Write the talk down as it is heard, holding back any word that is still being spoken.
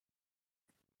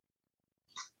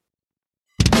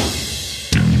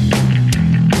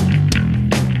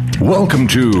Welcome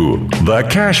to the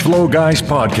Cash Flow Guys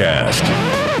podcast.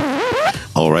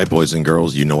 All right, boys and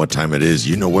girls, you know what time it is.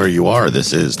 You know where you are.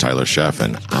 This is Tyler Sheff,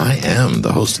 and I am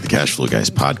the host of the Cash Flow Guys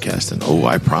podcast. And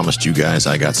I promised you guys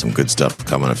I got some good stuff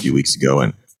coming a few weeks ago,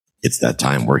 and it's that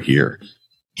time. We're here.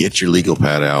 Get your legal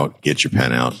pad out, get your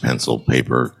pen out, pencil,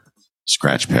 paper,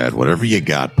 scratch pad, whatever you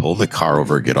got. Pull the car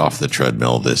over, get off the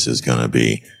treadmill. This is going to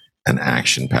be an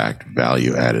action-packed,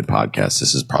 value-added podcast.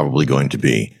 This is probably going to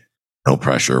be, no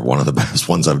pressure, one of the best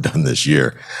ones I've done this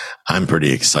year. I'm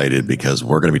pretty excited because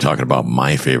we're going to be talking about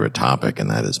my favorite topic, and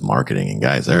that is marketing. And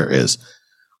guys, there is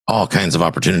all kinds of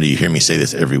opportunity. You hear me say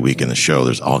this every week in the show.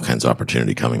 There's all kinds of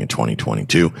opportunity coming in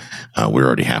 2022. We're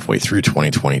already halfway through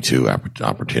 2022.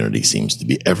 Opportunity seems to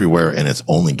be everywhere, and it's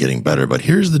only getting better. But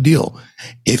here's the deal.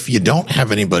 If you don't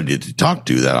have anybody to talk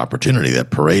to, that opportunity, that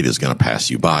parade is going to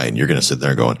pass you by, and you're going to sit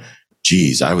there going,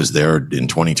 geez, I was there in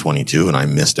 2022 and I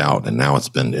missed out, and now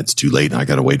it's too late and I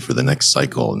got to wait for the next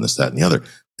cycle and this, that, and the other,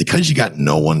 because you got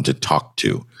no one to talk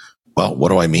to. Well, what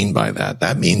do I mean by that?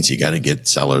 That means you got to get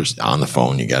sellers on the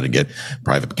phone. You got to get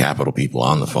private capital people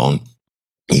on the phone.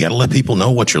 You got to let people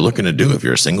know what you're looking to do. If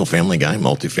you're a single family guy,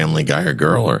 multifamily guy or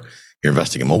girl, or you're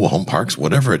investing in mobile home parks,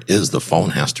 whatever it is, the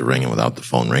phone has to ring, and without the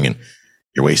phone ringing,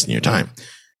 you're wasting your time.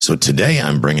 So today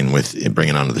I'm bringing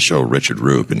onto the show Richard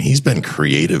Roop, and he's been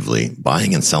creatively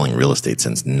buying and selling real estate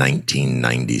since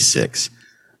 1996.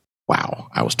 Wow,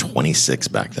 I was 26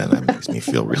 back then. That makes me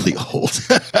feel really old.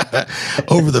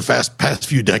 Over the past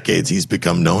few decades, he's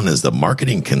become known as the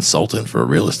marketing consultant for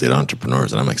real estate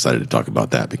entrepreneurs, and I'm excited to talk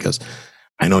about that because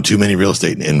I know too many real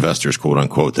estate investors, quote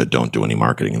unquote, that don't do any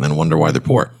marketing and then wonder why they're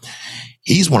poor.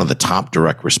 He's one of the top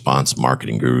direct response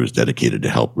marketing gurus dedicated to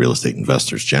help real estate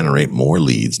investors generate more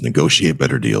leads, negotiate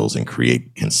better deals, and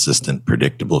create consistent,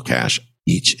 predictable cash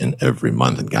each and every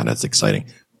month. And God, that's exciting.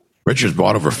 Richard's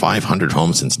bought over 500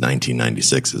 homes since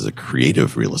 1996 as a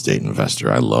creative real estate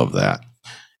investor. I love that.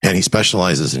 And he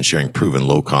specializes in sharing proven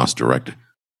low-cost direct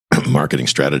marketing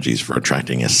strategies for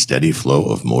attracting a steady flow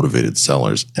of motivated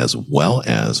sellers, as well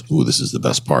as, this is the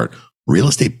best part, real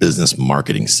estate business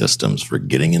marketing systems for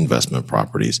getting investment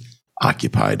properties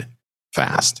occupied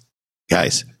fast.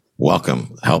 Guys,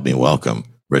 help me welcome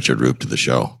Richard Roop to the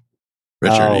show.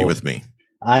 Richard, are you with me?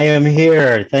 I am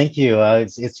here. Thank you.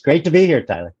 It's great to be here,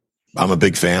 Tyler. I'm a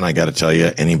big fan. I got to tell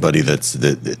you, anybody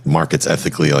that markets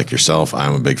ethically like yourself,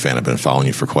 I'm a big fan. I've been following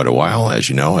you for quite a while. As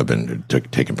you know, I've been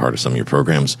taking part of some of your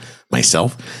programs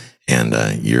myself. And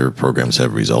your programs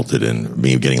have resulted in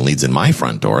me getting leads in my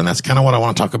front door. And that's kind of what I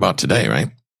want to talk about today, right?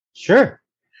 Sure.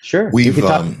 I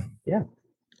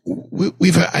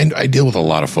deal with a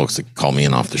lot of folks that call me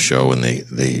in off the show, and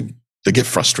they get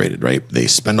frustrated, right? They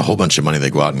spend a whole bunch of money.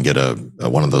 They go out and get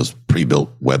one of those pre-built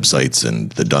websites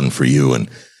and the done for you, and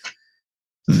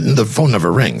the phone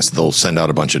never rings. They'll send out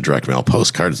a bunch of direct mail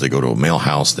postcards. They go to a mail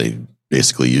house. They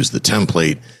basically use the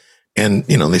template. And,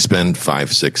 they spend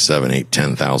 $5,000, $6,000,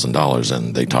 $7,000, $8,000,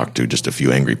 and they talk to just a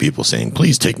few angry people saying,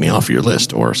 please take me off your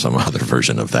list, or some other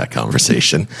version of that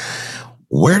conversation.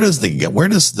 In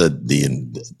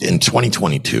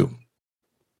 2022,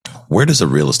 where does a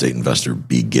real estate investor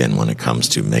begin when it comes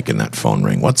to making that phone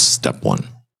ring? What's step one?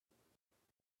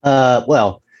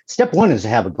 Well, step one is to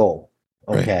have a goal.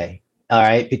 Okay. Right. All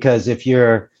right. Because if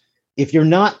you're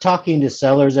not talking to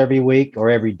sellers every week or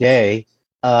every day,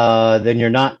 then you're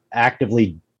not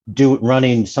actively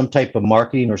running some type of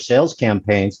marketing or sales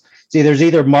campaigns. See, there's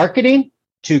either marketing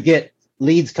to get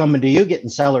leads coming to you, getting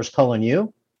sellers calling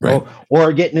you, right,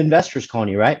 or getting investors calling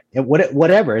you, right? And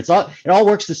whatever. It all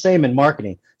works the same in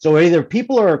marketing. So either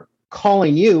people are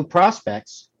calling you,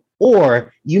 prospects,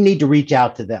 or you need to reach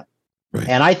out to them. Right.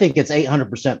 And I think it's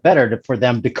 800% better for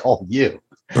them to call you.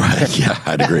 Right. Yeah,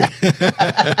 I'd agree.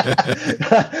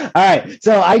 All right.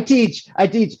 So I teach, how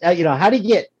to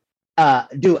get,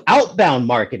 do outbound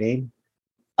marketing,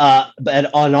 but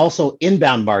also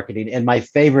inbound marketing. And my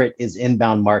favorite is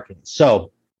inbound marketing.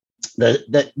 So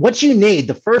what you need,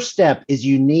 the first step is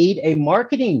you need a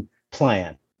marketing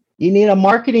plan. You need a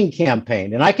marketing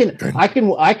campaign. And I can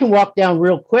walk down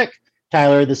real quick,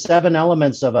 Tyler, the 7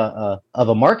 elements of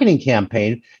a marketing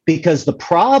campaign, because the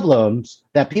problems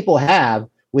that people have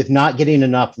with not getting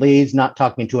enough leads, not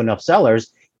talking to enough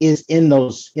sellers, is in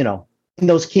those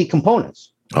key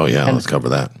components. Oh yeah, let's cover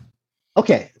that.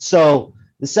 Okay, so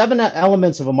the 7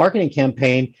 elements of a marketing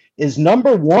campaign is,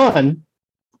 number 1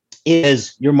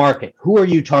 is your market. Who are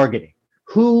you targeting?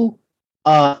 So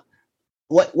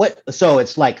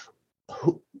it's like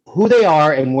who they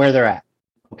are and where they're at.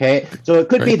 Okay, so it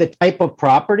could be the type of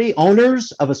property,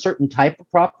 owners of a certain type of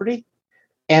property,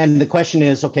 and the question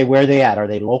is, okay, where are they at? Are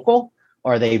they local?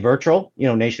 Are they virtual?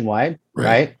 Nationwide,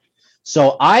 right?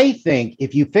 So I think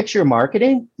if you fix your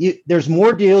marketing, there's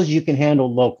more deals you can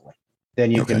handle locally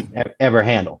than you can ever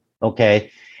handle.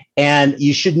 Okay. And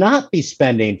you should not be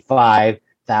spending $5,000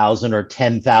 or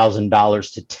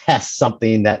 $10,000 to test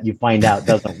something that you find out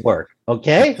doesn't work.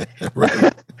 Okay.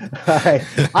 Right.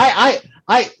 All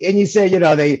right. And you say,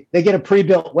 they get a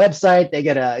pre-built website.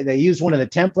 They use one of the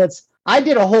templates. I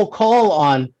did a whole call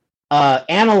on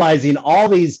analyzing all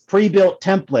these pre-built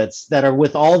templates that are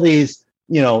with all these,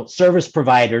 service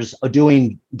providers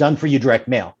done for you direct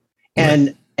mail.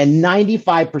 And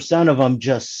 95% of them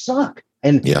just suck.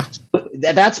 And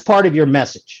that's part of your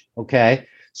message. Okay.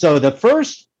 So the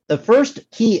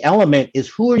first key element is,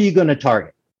 who are you going to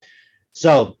target?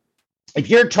 So if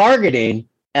you're targeting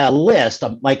a list,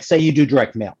 like say you do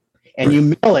direct mail and you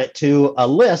mail it to a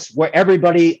list where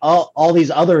all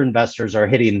these other investors are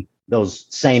hitting those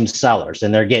same sellers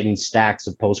and they're getting stacks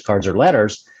of postcards or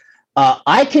letters.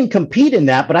 I can compete in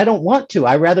that, but I don't want to.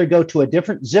 I rather go to a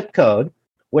different zip code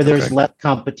where there's less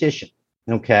competition.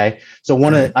 Okay. So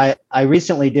I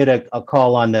recently did a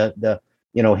call on the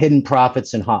hidden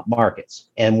profits in hot markets.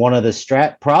 And one of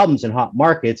the problems in hot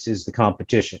markets is the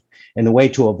competition. And the way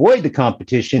to avoid the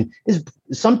competition is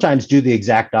sometimes do the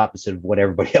exact opposite of what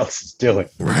everybody else is doing.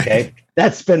 Okay.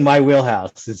 That's been my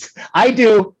wheelhouse. I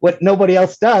do what nobody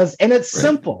else does, and it's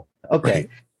simple. Okay.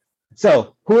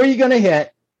 So who are you going to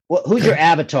hit? Who's your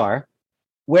avatar?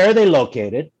 Where are they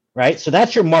located? Right. So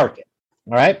that's your market.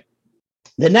 All right.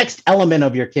 The next element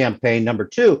of your campaign, number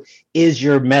 2, is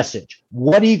your message.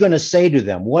 What are you going to say to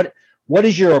them? What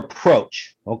is your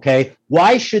approach? Okay.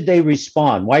 Why should they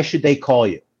respond? Why should they call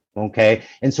you? Okay.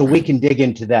 And so we can dig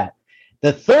into that.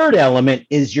 The third element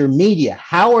is your media.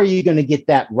 How are you going to get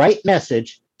that right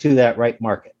message to that right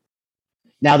market?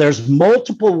 Now, there's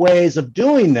multiple ways of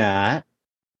doing that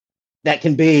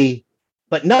can be,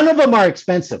 but none of them are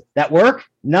expensive. That work,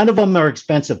 none of them are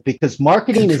expensive because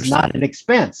marketing is not an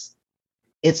expense.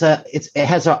 It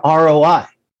has a ROI.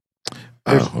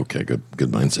 Okay. Good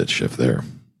mindset shift there.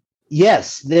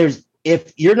 Yes.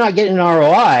 If you're not getting an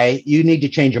ROI, you need to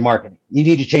change your marketing. You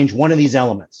need to change one of these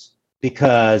elements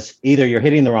because either you're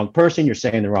hitting the wrong person, you're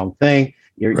saying the wrong thing,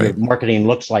 your marketing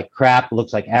looks like crap,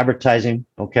 looks like advertising.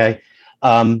 Okay.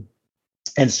 And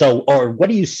so, or what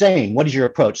are you saying? What is your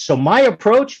approach? So my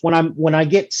approach when I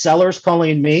get sellers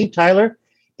calling me, Tyler,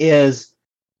 is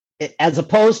as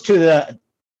opposed to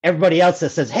everybody else that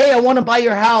says, hey, I want to buy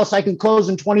your house. I can close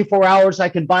in 24 hours. I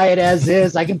can buy it as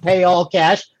is. I can pay all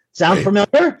cash. Sound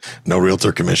familiar? No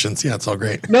realtor commissions. Yeah, it's all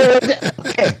great. No,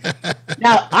 okay.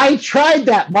 Now, I tried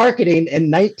that marketing in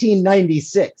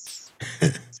 1996.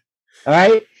 All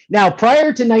right. Now,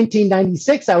 prior to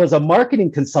 1996, I was a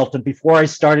marketing consultant before I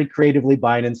started creatively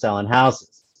buying and selling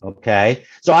houses. Okay.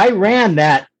 So I ran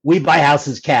that We Buy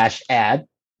Houses Cash ad.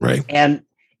 Right. And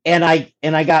I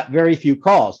got very few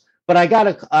calls. But I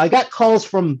got calls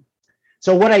from,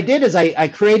 so what I did is I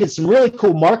created some really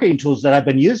cool marketing tools that I've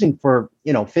been using for,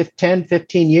 10,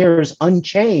 15 years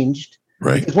unchanged.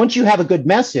 Right. Because once you have a good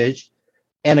message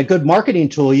and a good marketing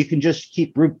tool, you can just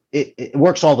it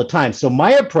works all the time. So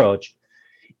my approach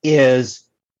is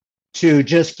to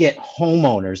just get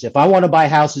homeowners. If I want to buy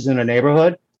houses in a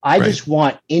neighborhood, I just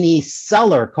want any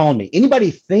seller call me.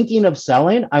 Anybody thinking of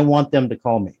selling, I want them to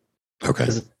call me. Okay.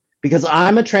 Because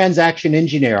I'm a transaction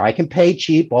engineer. I can pay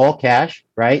cheap, all cash,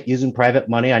 right? Using private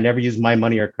money. I never use my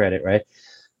money or credit, right?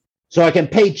 So I can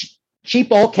pay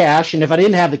cheap, all cash. And if I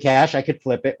didn't have the cash, I could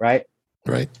flip it, right?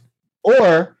 Right.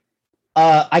 Or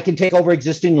I can take over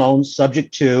existing loans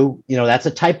subject to, that's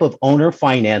a type of owner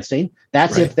financing.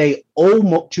 That's if they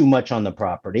owe too much on the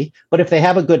property. But if they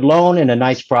have a good loan and a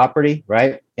nice property,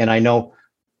 right? And I know,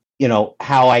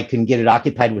 how I can get it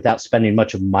occupied without spending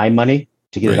much of my money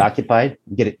to get it occupied,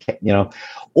 get it,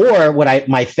 or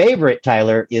my favorite,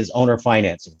 Tyler, is owner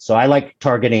financing. So I like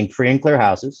targeting free and clear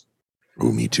houses.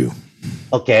 Oh, me too.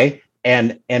 Okay.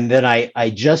 And then I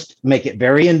just make it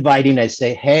very inviting. I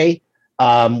say, hey,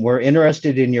 we're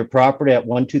interested in your property at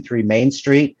 123 Main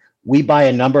Street. We buy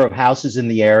a number of houses in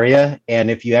the area.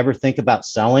 And if you ever think about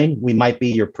selling, we might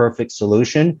be your perfect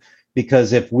solution.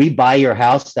 Because if we buy your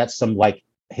house, that's some like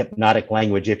hypnotic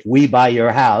language. If we buy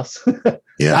your house,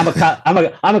 I'm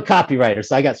a copywriter,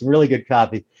 so I got some really good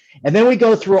copy. And then we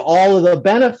go through all of the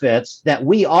benefits that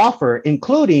we offer,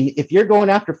 including if you're going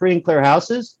after free and clear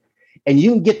houses and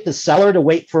you can get the seller to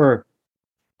wait for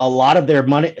a lot of their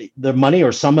money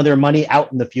or some of their money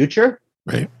out in the future,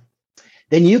 right?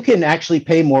 Then you can actually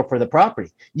pay more for the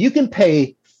property. You can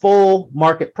pay full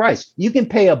market price. You can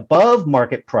pay above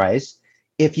market price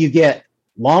if you get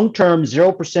long-term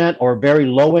 0% or very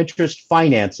low interest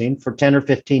financing for 10 or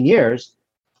 15 years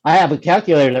I have a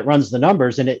calculator that runs the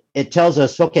numbers, and it tells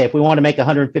us, okay, if we want to make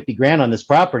 150 grand on this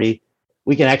property,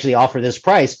 we can actually offer this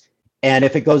price. And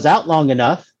if it goes out long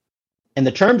enough and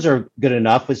the terms are good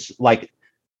enough, it's like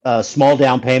a small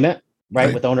down payment,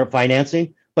 right, with owner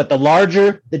financing. But the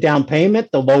larger the down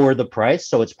payment, the lower the price.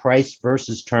 So it's price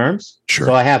versus terms. Sure.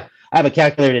 So I have a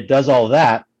calculator that does all of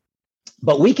that.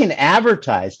 But we can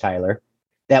advertise, Tyler,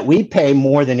 that we pay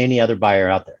more than any other buyer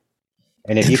out there.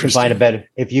 And if you can find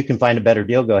a better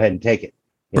deal, go ahead and take it.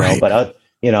 But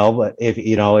if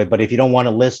you don't want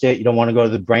to list it, you don't want to go to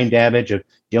the brain damage of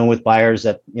dealing with buyers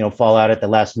that fall out at the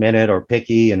last minute or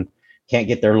picky and can't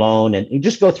get their loan, and you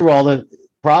just go through all the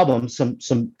problems,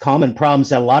 some common problems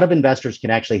that a lot of investors can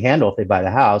actually handle if they buy the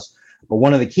house. But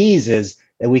one of the keys is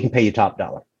that we can pay you top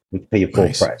dollar. We can pay you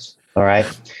full price. All right.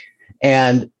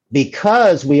 And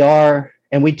because we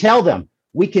tell them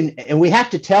we have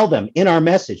to tell them in our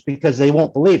message because they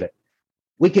won't believe it.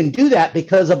 We can do that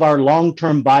because of our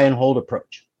long-term buy and hold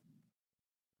approach.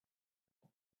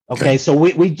 Okay. So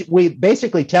we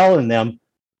basically telling them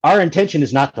our intention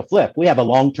is not to flip. We have a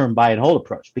long-term buy and hold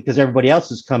approach because everybody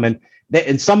else is coming.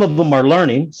 And some of them are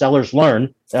learning, sellers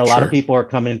learn that a lot of people are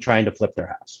coming trying to flip their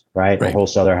house, right? Or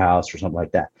wholesale their house or something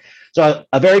like that. So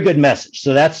a very good message.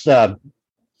 So that's and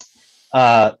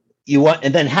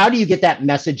then how do you get that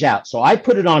message out? So I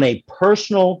put it on a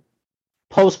personal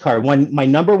postcard, my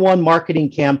number one marketing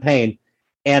campaign.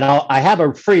 And I have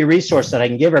a free resource that I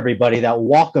can give everybody that will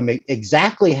walk them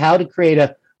exactly how to create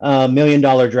a $1 million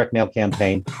direct mail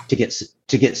campaign to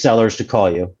get sellers to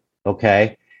call you.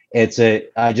 Okay. I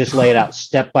just lay it out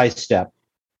step by step.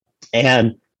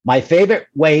 And my favorite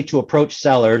way to approach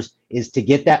sellers is to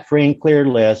get that free and clear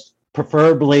list,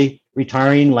 preferably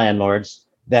retiring landlords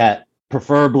that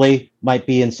preferably might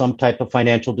be in some type of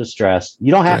financial distress.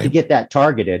 You don't have to get that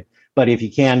targeted, but if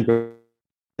you can,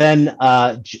 then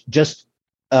just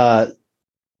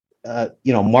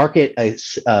market a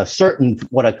certain,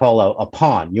 what I call a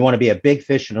pond. You want to be a big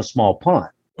fish in a small pond.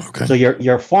 Okay. So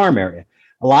your farm area.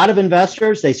 A lot of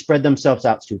investors, they spread themselves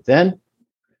out too thin.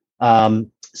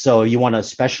 So you want to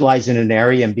specialize in an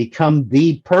area and become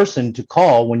the person to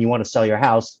call when you want to sell your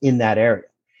house in that area.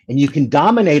 And you can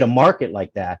dominate a market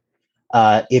like that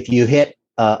if you hit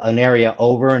an area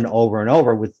over and over and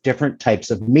over with different types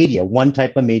of media. One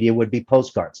type of media would be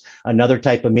postcards. Another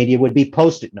type of media would be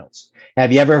Post-it notes.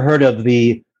 Have you ever heard of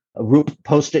the Roop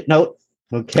Post-it note?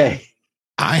 Okay.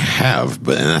 I have,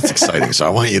 but that's exciting. So I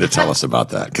want you to tell us about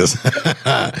that because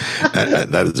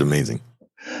that is amazing.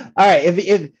 All right.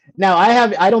 If now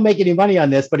I don't make any money on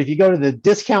this, but if you go to the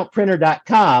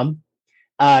discountprinter.com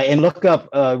and look up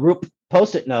Roop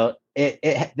Post-it note,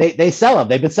 they sell them.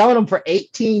 They've been selling them for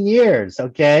 18 years.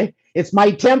 Okay. It's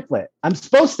my template.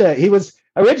 He was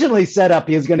originally set up.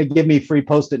 He was going to give me free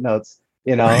Post-it notes,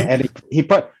 and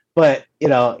but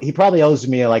he probably owes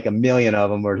me like 1 million of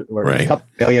them or a couple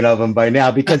million of them by now,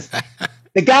 because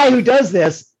the guy who does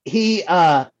this, he's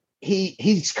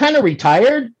kind of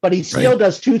retired, but he still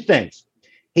does two things.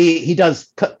 He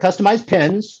does customized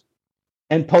pins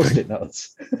and Post-it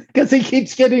notes because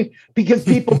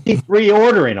people keep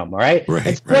reordering them. All right.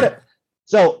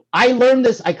 So I learned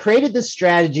this. I created this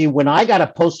strategy when I got a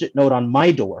Post-it note on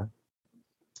my door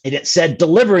and it said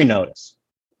delivery notice.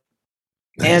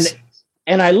 Nice.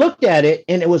 And I looked at it,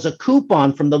 and it was a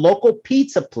coupon from the local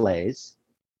pizza place,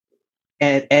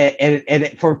 and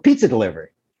for pizza delivery.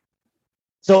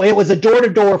 So it was a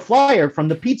door-to-door flyer from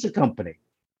the pizza company.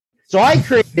 So I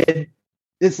created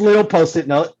this little Post-it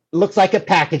note. It looks like a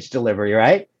package delivery,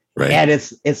 right? And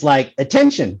it's like,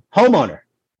 attention, homeowner.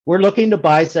 We're looking to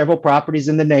buy several properties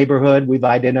in the neighborhood. We've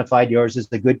identified yours as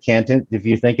the good candidate. If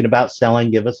you're thinking about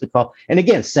selling, give us a call. And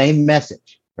again, same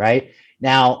message, right?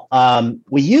 Now,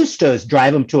 we used to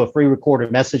drive them to a free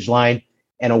recorded message line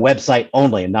and a website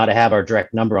only and not to have our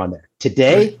direct number on there.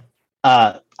 Today,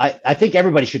 I think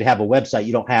everybody should have a website.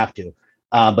 You don't have to,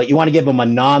 but you want to give them a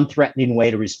non-threatening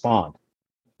way to respond.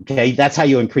 Okay, that's how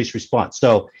you increase response.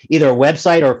 So either a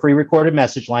website or a free recorded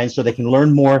message line so they can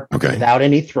learn more without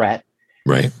any threat.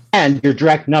 Right. And your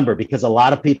direct number, because a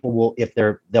lot of people will,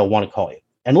 they'll want to call you,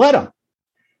 and let them.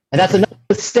 And that's another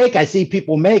mistake I see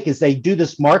people make is they do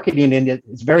this marketing and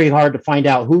it's very hard to find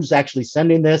out who's actually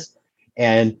sending this.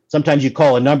 And sometimes you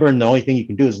call a number and the only thing you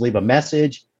can do is leave a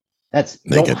message.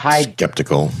 They get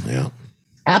skeptical. Yeah,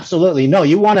 absolutely. No,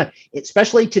 you want to,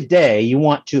 especially today, you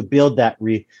want to build that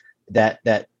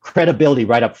credibility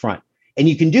right up front. And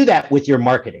you can do that with your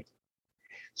marketing.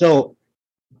 So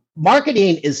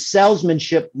marketing is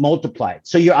salesmanship multiplied.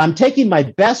 So I'm taking my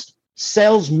best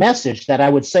sales message that I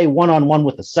would say one-on-one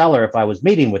with the seller if I was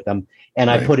meeting with them,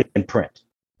 and I put it in print.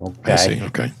 Okay. I see.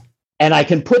 Okay. And I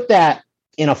can put that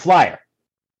in a flyer,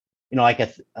 like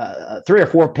a 3 or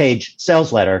 4 page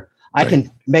sales letter. I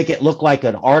can make it look like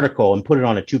an article and put it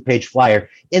on a 2-page flyer,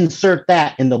 insert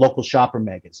that in the local shopper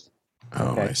magazine. Oh,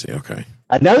 okay. I see. Okay.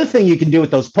 Another thing you can do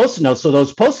with those Post-it notes. So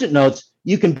those Post-it notes,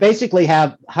 you can basically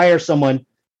hire someone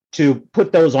to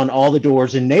put those on all the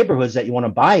doors in neighborhoods that you want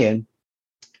to buy in.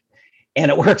 And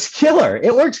it works killer.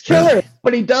 It works killer. Really?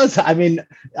 But he does. I mean,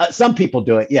 some people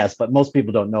do it, yes, but most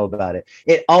people don't know about it.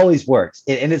 It always works.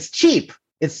 And it's cheap.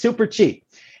 It's super cheap.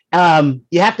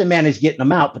 You have to manage getting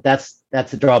them out, but that's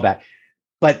the drawback.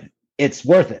 But it's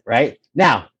worth it, right?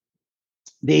 Now,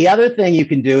 the other thing you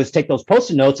can do is take those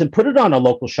Post-it notes and put it on a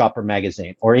local shopper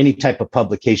magazine or any type of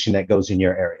publication that goes in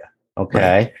your area.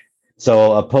 Okay. Right.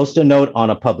 So a Post-it note on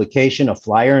a publication, a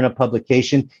flyer in a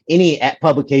publication, any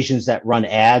publications that run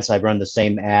ads, I run the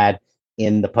same ad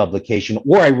in the publication,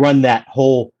 or I run that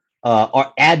whole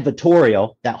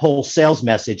advertorial, that whole sales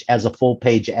message as a full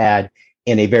page ad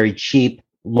in a very cheap,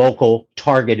 local,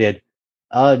 targeted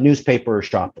newspaper or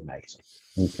shopper magazine.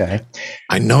 Okay.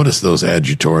 I noticed those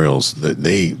adjutorials that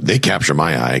they capture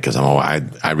my eye because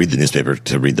I read the newspaper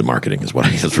to read the marketing is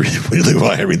really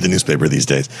why I read the newspaper these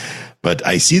days. But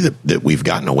I see that we've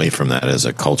gotten away from that as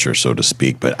a culture, so to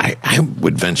speak. But I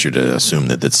would venture to assume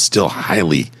that it's still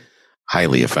highly,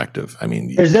 highly effective. I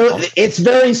mean, it's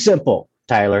very simple,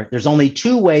 Tyler. There's only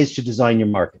 2 ways to design your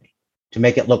marketing: to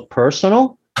make it look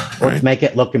personal, or to make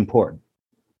it look important,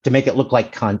 to make it look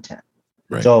like content.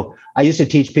 Right. So I used to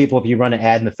teach people, if you run an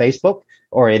ad in the Facebook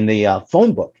or in the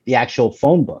phone book, the actual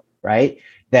phone book, right,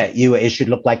 that it should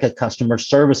look like a customer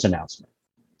service announcement.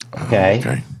 Okay.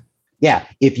 Okay. Yeah.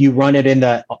 If you run it in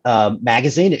the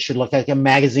magazine, it should look like a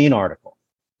magazine article.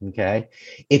 Okay.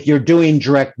 If you're doing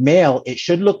direct mail, it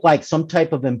should look like some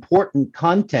type of important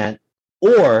content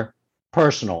or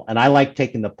personal. And I like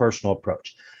taking the personal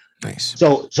approach. Nice.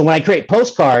 So when I create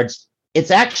postcards, it's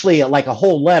actually like a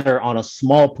whole letter on a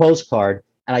small postcard,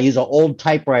 and I use an old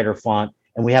typewriter font,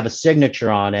 and we have a signature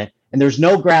on it. And there's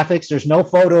no graphics, there's no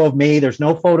photo of me, there's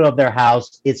no photo of their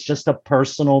house. It's just a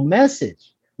personal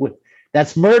message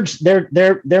that's merged.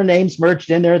 Their names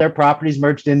merged in there, their properties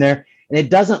merged in there, and it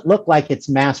doesn't look like it's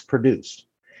mass produced.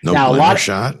 No glamour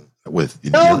shot with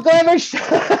glamour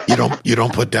shot. You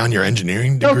don't put down your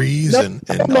engineering degrees and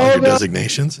all your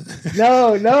designations.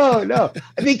 No.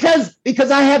 Because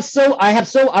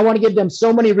I want to give them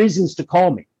so many reasons to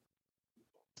call me.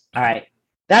 All right.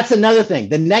 That's another thing.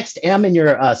 The next M in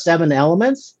your 7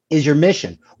 elements is your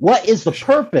mission. What is the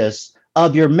purpose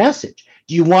of your message?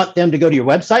 Do you want them to go to your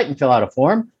website and fill out a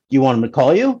form? Do you want them to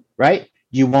call you? Right?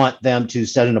 Do you want them to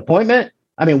set an appointment?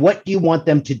 I mean, what do you want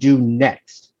them to do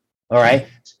next? All right.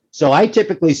 So I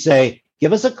typically say,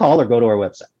 give us a call or go to our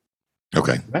website.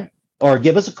 Okay. Right. Or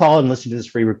give us a call and listen to this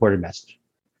free recorded message.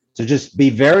 So just be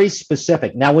very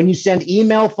specific. Now, when you send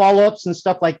email follow-ups and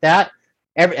stuff like that,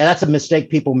 that's a mistake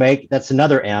people make. That's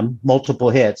another M, multiple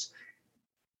hits.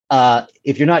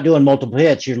 If you're not doing multiple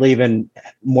hits, you're leaving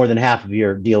more than half of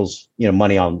your deals,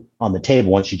 money on the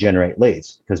table once you generate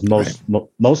leads, because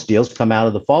most deals come out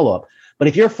of the follow-up. But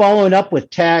if you're following up with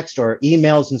text or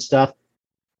emails and stuff,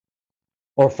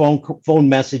 or phone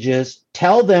messages,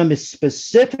 tell them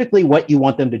specifically what you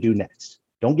want them to do next.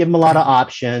 Don't give them a lot of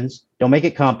options. Don't make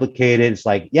it complicated. It's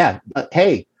like,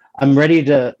 hey, I'm ready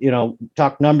to,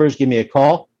 talk numbers. Give me a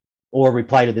call or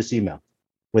reply to this email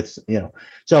with,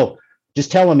 so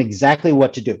just tell them exactly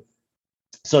what to do.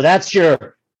 So that's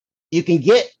you can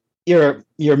get your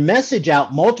message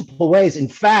out multiple ways. In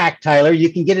fact, Tyler,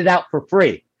 you can get it out for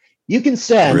free. You can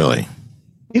send. Really?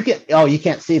 You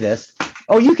can't see this.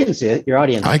 Oh, you can see it. Your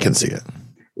audience. I can see it.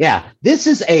 Yeah. This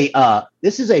is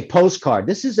a postcard.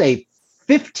 This is a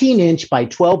 15-inch by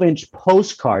 12-inch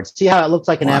postcard. See how it looks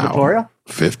like an advertorial?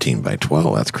 15 by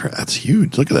 12. That's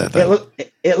huge. Look at that.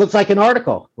 It looks like an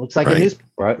article. It looks like a newspaper.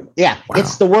 Right? Yeah. Wow.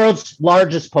 It's the world's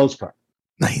largest postcard.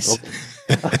 Nice.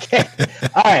 Okay.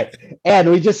 All right. And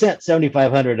we just sent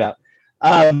 7,500 up.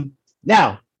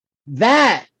 Now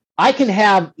that I can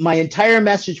have my entire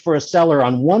message for a seller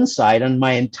on one side and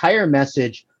my entire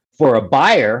message for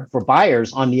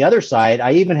buyers on the other side.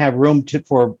 I even have room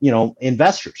for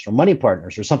investors or money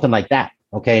partners or something like that.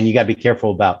 Okay. And you got to be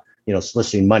careful about,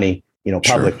 soliciting money,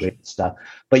 publicly and stuff,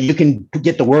 but you can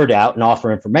get the word out and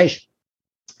offer information.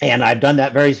 And I've done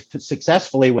that very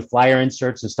successfully with flyer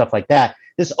inserts and stuff like that.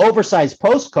 This oversized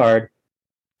postcard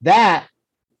that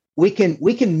we can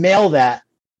mail that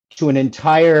to an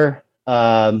entire,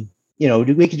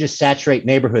 we could just saturate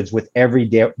neighborhoods with every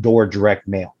door direct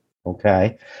mail.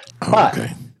 Okay.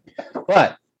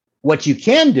 But what you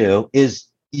can do is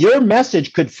your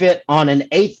message could fit on an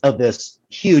eighth of this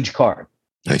huge card.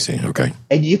 I see. Okay.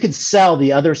 And you can sell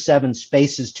the other 7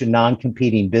 spaces to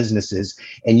non-competing businesses,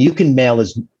 and you can mail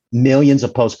as millions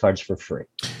of postcards for free.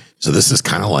 So this is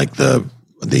kind of like the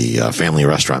family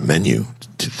restaurant menu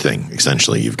thing.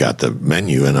 Essentially, you've got the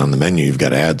menu, and on the menu, you've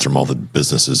got ads from all the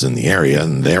businesses in the area,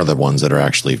 and they're the ones that are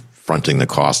actually fronting the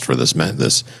cost for this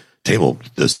table,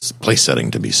 this place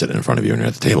setting to be sitting in front of you, and you're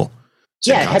at the table.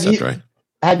 Same concept, right?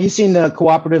 Have you seen the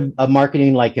cooperative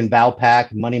marketing like in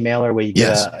Valpak, Money Mailer, where you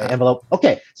get an envelope?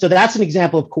 Okay, so that's an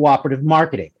example of cooperative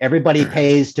marketing. Everybody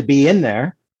pays to be in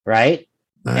there, right?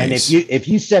 Nice. And if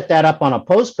you set that up on a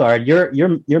postcard,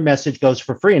 your message goes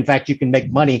for free. In fact, you can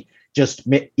make money just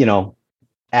sending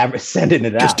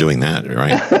it out. Just doing that,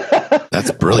 right?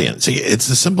 That's brilliant. See, it's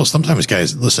the simple. Sometimes,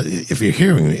 guys, listen. If you're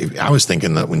hearing me, I was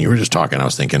thinking that when you were just talking, I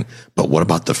was thinking, but what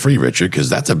about the free, Richard? Because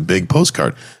that's a big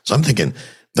postcard. So I'm thinking,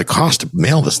 the cost to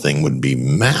mail this thing would be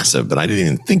massive, but I didn't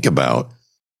even think about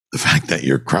the fact that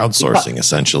you're crowdsourcing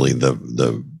essentially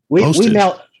the postage.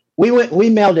 We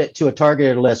mailed it to a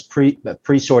targeted list,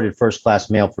 pre-sorted first class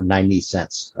mail for 90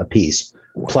 cents a piece.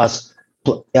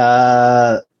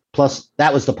 Wow. Plus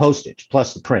that was the postage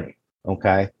plus the printing.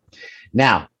 Okay.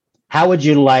 Now, how would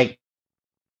you like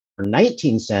for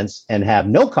 19 cents and have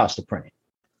no cost of printing?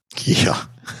 Yeah,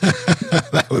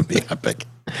 that would be epic.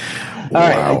 All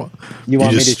right. You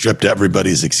just stripped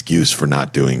everybody's excuse for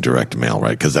not doing direct mail,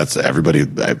 right? Because that's everybody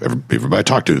I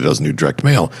talk to that doesn't do direct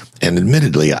mail. And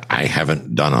admittedly, I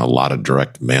haven't done a lot of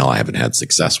direct mail. I haven't had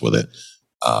success with it.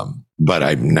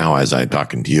 But now, as I'm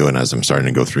talking to you and as I'm starting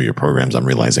to go through your programs, I'm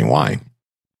realizing why.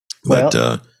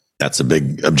 But that's a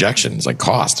big objection. It's like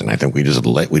cost. And I think we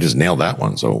just nailed that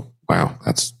one. So, wow,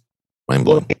 that's mind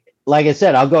blowing. Well, like I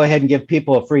said, I'll go ahead and give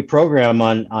people a free program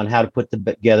on how to put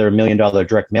together $1 million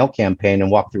direct mail campaign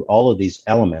and walk through all of these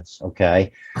elements.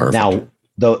 Okay. Perfect. Now,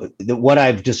 what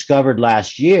I've discovered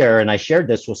last year, and I shared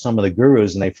this with some of the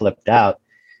gurus and they flipped out,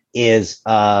 is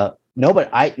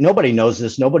nobody knows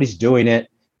this. Nobody's doing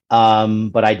it.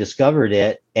 But I discovered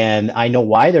it, and I know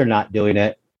why they're not doing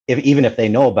it, even if they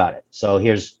know about it. So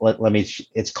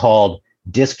it's called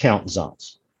discount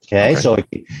zones. Okay. So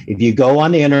if you go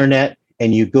on the internet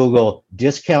and you Google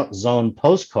discount zone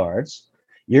postcards,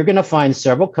 you're going to find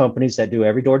several companies that do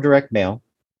every door direct mail.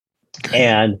 Okay.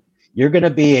 And you're going to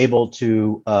be able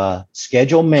to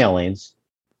schedule mailings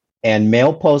and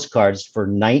mail postcards for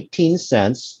 19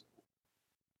 cents,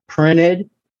 printed,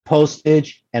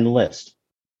 postage, and list.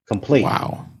 Complete.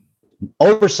 Wow.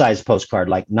 Oversized postcard,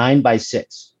 like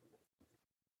 9x6.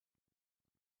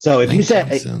 So if you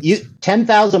said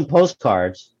 10,000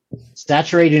 postcards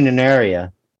saturating an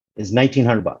area, is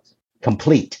 $1,900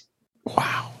 complete.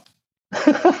 Wow.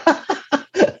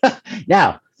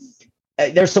 Now,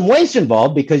 there's some waste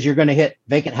involved because you're going to hit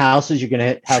vacant houses. You're going to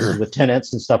hit houses with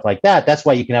tenants and stuff like that. That's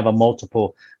why you can have a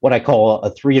multiple, what I call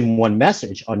a 3-in-1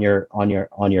 message on your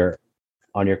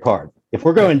card. If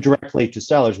we're going directly to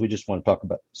sellers, we just want to talk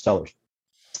about sellers.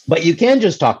 But you can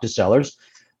just talk to sellers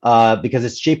because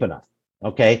it's cheap enough.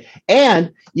 Okay.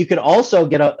 And you could also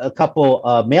get a couple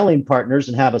mailing partners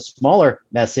and have a smaller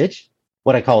message,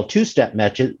 what I call a 2-step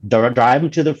message, drive them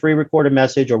to the free recorded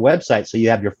message or website. So you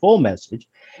have your full message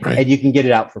and you can get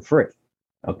it out for free.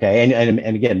 Okay. And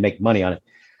again, make money on it.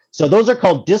 So those are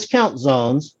called discount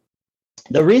zones.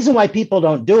 The reason why people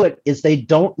don't do it is they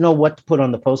don't know what to put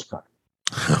on the postcard.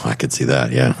 Oh, I could see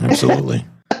that. Yeah, absolutely.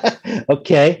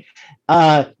 Okay.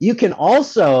 You can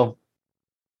also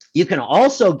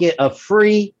get a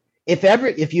free,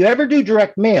 if you ever do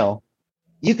direct mail,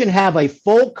 you can have a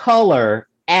full color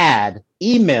ad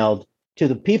emailed to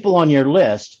the people on your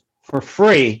list for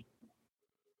free.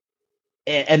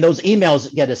 And those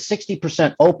emails get a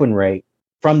 60% open rate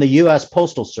from the U.S.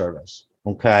 Postal Service.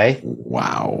 Okay.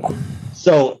 Wow.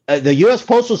 So the U.S.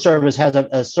 Postal Service has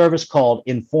a service called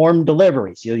Informed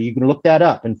Delivery. So you can look that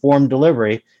up, Informed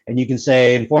Delivery, and you can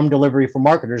say Informed Delivery for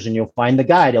marketers, and you'll find the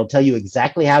guide. It'll tell you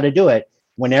exactly how to do it.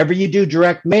 Whenever you do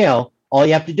direct mail, all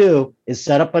you have to do is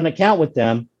set up an account with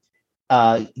them,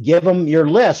 give them your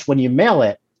list when you mail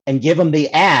it, and give them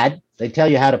the ad. They tell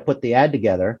you how to put the ad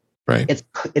together. Right.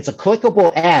 It's a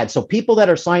clickable ad. So people that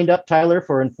are signed up, Tyler,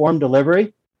 for Informed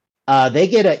Delivery, they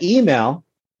get an email.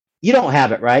 You don't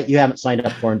have it, right? You haven't signed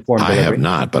up for Informed Delivery. I have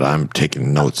not, but I'm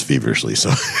taking notes feverishly. So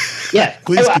yeah,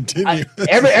 please continue.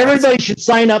 Everybody should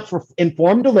sign up for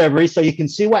Informed Delivery so you can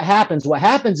see what happens. What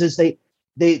happens is the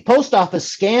post office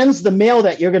scans the mail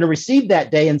that you're going to receive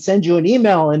that day and sends you an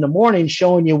email in the morning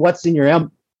showing you what's in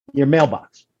your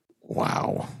mailbox.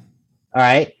 Wow. All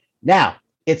right. Now,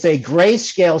 it's a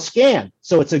grayscale scan.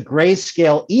 So it's a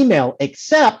grayscale email,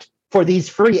 except for these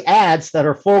free ads that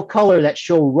are full color that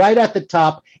show right at the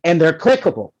top and they're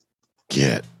clickable.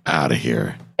 Get out of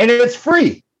here. And it's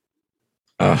free.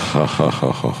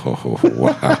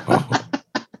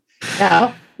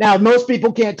 Wow. Now, most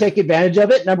people can't take advantage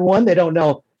of it. Number one, they don't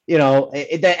know.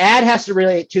 The ad has to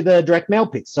relate to the direct mail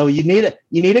piece. So you need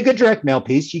a good direct mail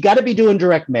piece. You got to be doing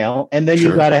direct mail, and then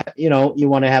you got to, you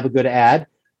want to have a good ad.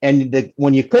 And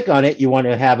when you click on it, you want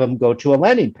to have them go to a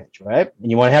landing page, right? And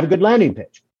you want to have a good landing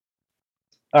page.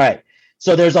 All right.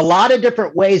 So there's a lot of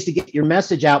different ways to get your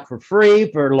message out for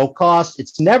free, for low cost.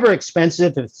 It's never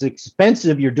expensive. If it's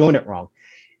expensive, you're doing it wrong.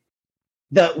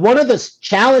 One of the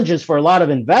challenges for a lot of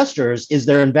investors is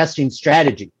their investing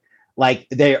strategy. Like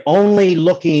they're only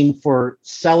looking for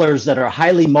sellers that are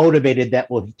highly motivated that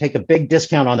will take a big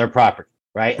discount on their property,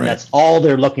 right? And that's all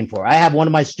they're looking for. I have one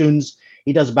of my students,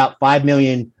 he does about $5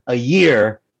 million a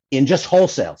year in just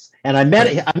wholesales. And I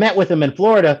met with him in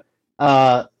Florida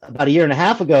about a year and a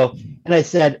half ago. And I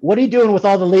said, what are you doing with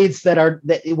all the leads that are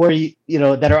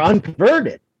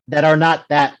unconverted, that are not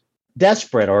that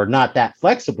desperate or not that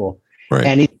flexible? Right.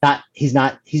 And he's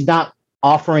not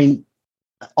offering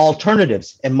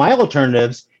alternatives. And my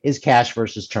alternatives is cash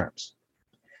versus terms.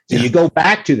 So you go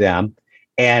back to them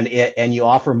and you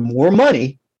offer more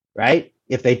money, right?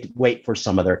 If they wait for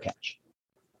some of their cash.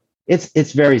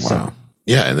 It's very simple.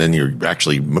 Yeah, and then you're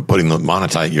actually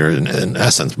you're in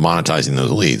essence monetizing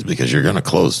those leads, because you're going to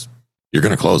close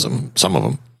them, some of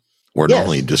them, or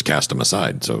normally just cast them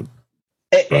aside. So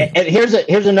and here's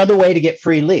another way to get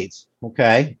free leads,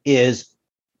 okay, is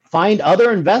find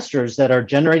other investors that are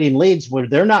generating leads where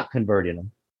they're not converting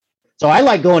them. So I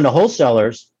like going to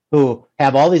wholesalers who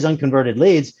have all these unconverted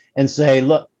leads and say,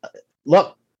 look,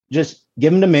 just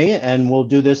give them to me and we'll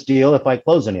do this deal if I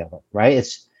close any of them, right?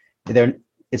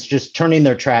 It's just turning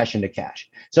their trash into cash.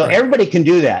 So everybody can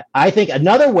do that. I think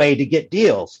another way to get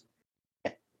deals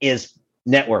is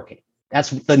networking.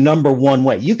 That's the number one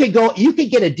way. You could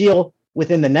get a deal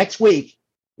within the next week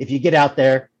if you get out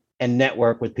there and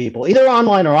network with people, either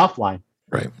online or offline.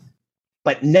 Right.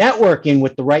 But networking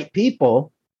with the right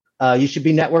people, you should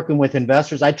be networking with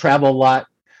investors. I travel a lot.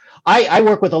 I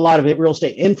work with a lot of real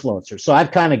estate influencers. So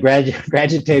I've kind of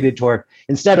gravitated toward,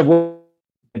 instead of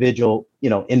individual,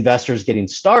 investors getting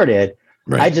started,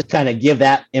 I just kind of give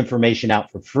that information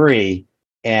out for free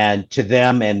and to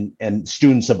them and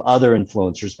students of other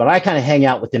influencers. But I kind of hang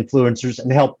out with influencers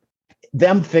and help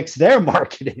them fix their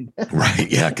marketing. Right.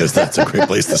 Yeah. Because that's a great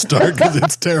place to start, because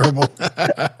it's terrible.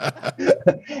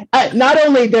 Not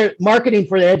only their marketing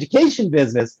for their education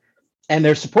business and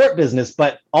their support business,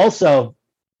 but also,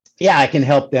 I can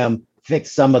help them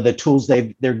fix some of the tools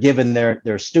they're given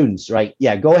their students, right?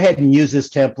 Yeah. Go ahead and use this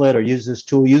template or use this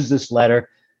tool, use this letter.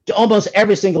 Almost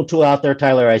every single tool out there,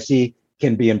 Tyler, I see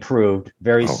can be improved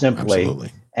very simply.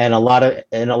 Absolutely. And a lot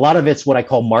of it's what I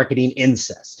call marketing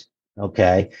incest.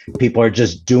 Okay. People are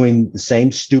just doing the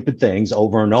same stupid things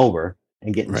over and over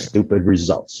and getting stupid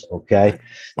results. Okay.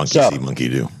 Monkey see, monkey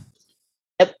do.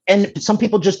 And some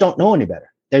people just don't know any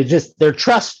better. They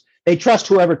trust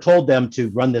whoever told them to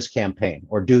run this campaign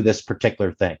or do this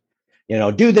particular thing.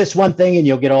 Do this one thing and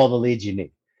you'll get all the leads you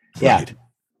need. Yeah.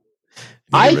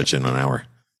 Right. Rich in an hour.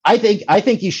 I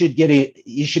think you should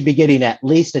be getting at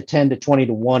least a 10 to 20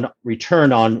 to 1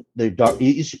 return on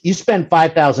you spend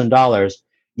 $5,000.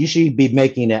 You should be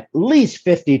making at least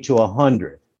 50 to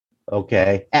 100.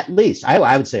 Okay. At least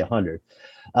I would say 100,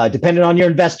 depending on your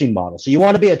investing model. So you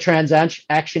want to be a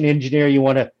transaction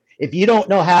engineer. If you don't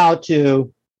know how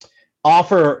to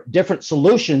offer different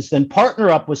solutions, then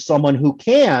partner up with someone who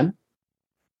can.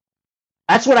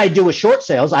 That's what I do with short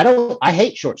sales. I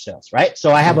hate short sales, right?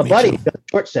 So I have a buddy who does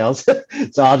short sales.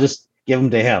 So I'll just give them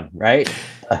to him, right?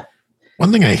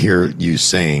 One thing I hear you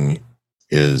saying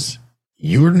is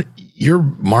you're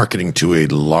marketing to a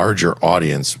larger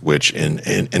audience, which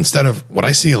instead of what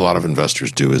I see a lot of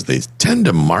investors do is they tend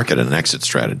to market an exit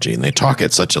strategy, and they talk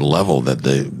at such a level that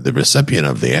the recipient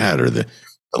of the ad or the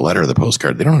letter or the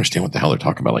postcard, they don't understand what the hell they're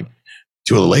talking about. Like,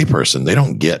 to a layperson, they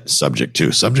don't get subject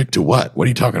to what? What are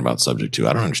you talking about subject to?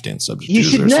 I don't understand subject to.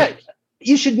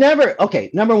 You should never. Okay.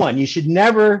 Number one, you should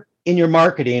never in your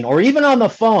marketing or even on the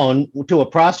phone to a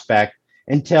prospect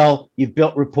until you've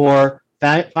built rapport,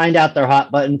 find out their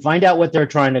hot button, find out what they're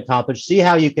trying to accomplish, see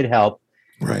how you could help.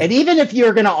 Right. And even if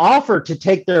you're going to offer to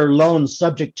take their loan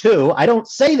subject to, I don't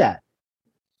say that.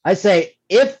 I say,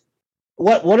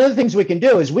 one of the things we can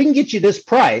do is we can get you this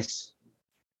price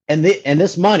and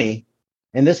this money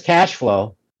and this cash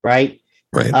flow, right?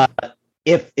 Right.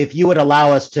 If you would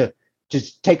allow us to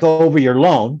just take over your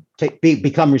loan,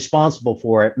 become responsible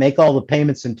for it, make all the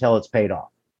payments until it's paid off.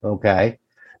 Okay.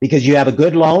 Because you have a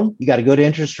good loan, you got a good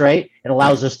interest rate, it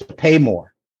allows us to pay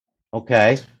more.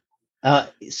 Okay.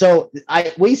 So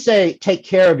we say take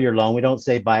care of your loan. We don't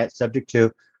say buy it, subject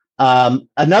to.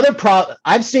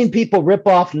 I've seen people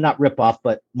not rip off,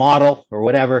 but model or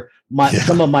whatever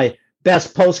some of my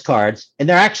best postcards, and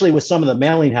they're actually with some of the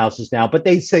mailing houses now, but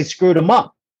they screwed them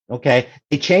up. Okay,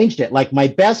 they changed it. Like my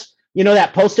best,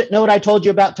 that Post-it note I told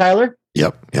you about, Tyler.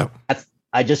 Yep.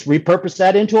 I just repurposed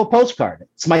that into a postcard.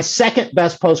 It's my second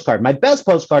best postcard. My best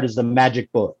postcard is the Magic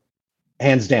Bullet,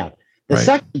 hands down. The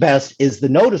second best is the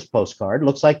Notice postcard.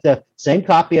 Looks like the same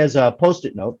copy as a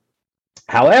Post-it note.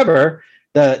 However,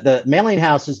 the mailing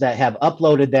houses that have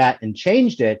uploaded that and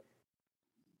changed it,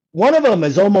 one of them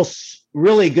is almost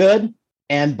really good.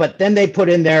 But then they put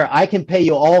in there, I can pay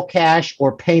you all cash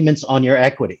or payments on your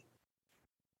equity.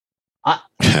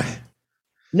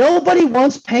 Nobody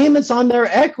wants payments on their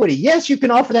equity. Yes, you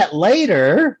can offer that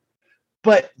later,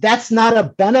 but that's not a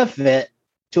benefit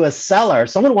to a seller.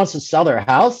 Someone wants to sell their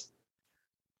house.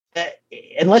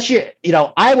 Unless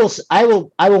I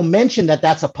will mention that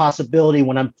that's a possibility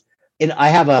when I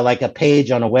have a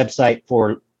page on a website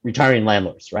for retiring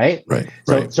landlords, right?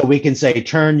 Right. So we can say,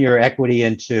 turn your equity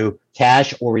into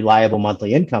cash or reliable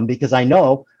monthly income, because I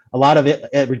know a lot of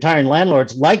retiring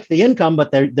landlords like the income, but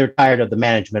they're tired of the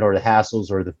management or the hassles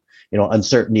or the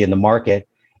uncertainty in the market,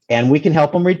 and we can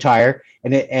help them retire,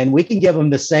 and we can give them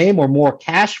the same or more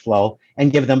cash flow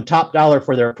and give them top dollar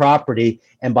for their property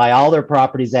and buy all their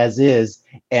properties as is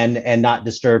and not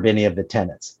disturb any of the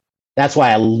tenants. That's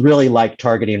why I really like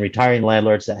targeting retiring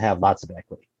landlords that have lots of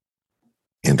equity.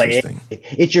 Interesting.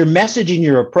 It's your messaging,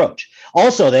 your approach.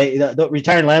 Also, the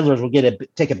retiring landlords will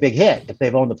take a big hit if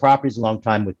they've owned the properties a long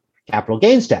time with capital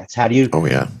gains tax. How do you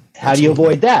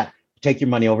avoid that? Take your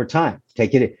money over time.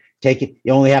 Take it.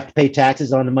 You only have to pay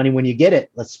taxes on the money when you get it.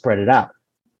 Let's spread it out.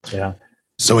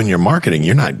 So in your marketing,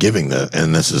 you're not giving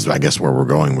and this is, I guess, where we're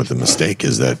going with the mistake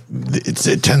is that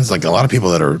it tends like a lot of people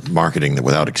that are marketing that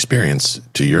without experience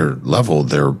to your level,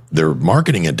 they're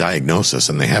marketing a diagnosis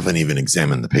and they haven't even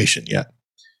examined the patient yet.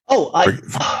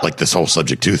 Like this whole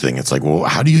subject to thing. It's like, well,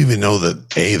 how do you even know that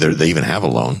they even have a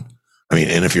loan? I mean,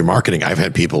 and if you're marketing, I've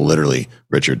had people literally,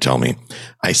 Richard, tell me,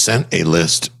 I sent a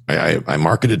list. I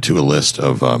marketed to a list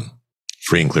of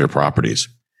free and clear properties,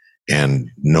 and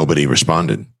nobody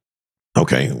responded.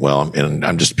 Okay, well,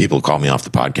 and people call me off the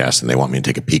podcast and they want me to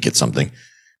take a peek at something.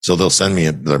 So they'll send me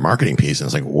their marketing piece, and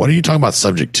it's like, what are you talking about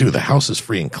subject to? The house is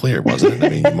free and clear, wasn't it? I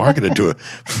mean, you marketed to a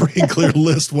free and clear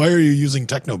list. Why are you using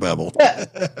Technobabble?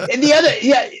 And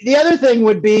the other thing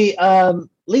would be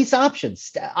lease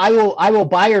options. I will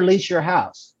buy or lease your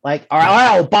house, or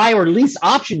I'll buy or lease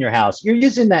option your house. You're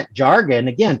using that jargon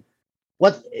again.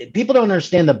 What people don't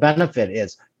understand the benefit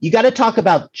is. You got to talk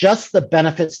about just the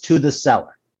benefits to the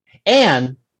seller,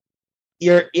 and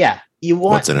you want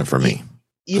what's in it for me,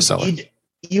 the seller.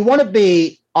 You want to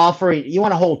be offering, you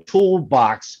want a whole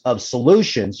toolbox of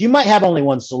solutions. You might have only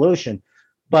one solution,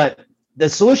 but the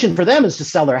solution for them is to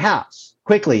sell their house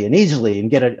quickly and easily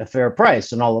and get a fair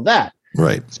price and all of that.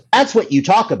 Right. So that's what you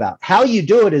talk about. How you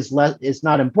do it is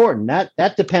not important.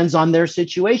 That depends on their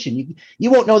situation.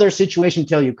 You won't know their situation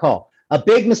until you call. A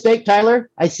big mistake, Tyler,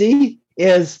 I see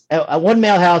is one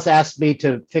mail house asked me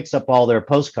to fix up all their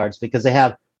postcards because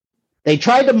they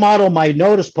tried to model my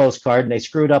Notice postcard and they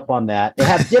screwed up on that. They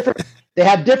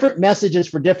have different messages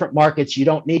for different markets. You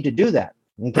don't need to do that.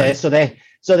 Okay. Right.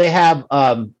 So they have,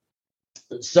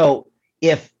 so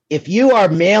if you are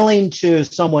mailing to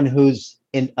someone who's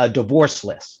in a divorce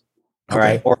list, all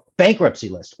right, or bankruptcy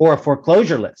list or a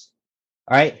foreclosure list,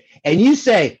 all right, and you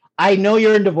say, I know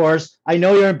you're in divorce, I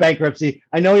know you're in bankruptcy,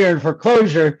 I know you're in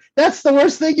foreclosure, that's the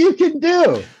worst thing you can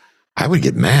do. I would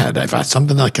get mad if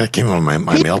something like that came on my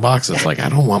mailbox. It's like, I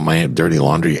don't want my dirty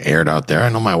laundry aired out there. I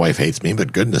know my wife hates me,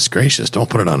 but goodness gracious, don't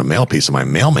put it on a mail piece. My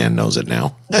mailman knows it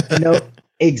now. No,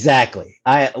 exactly.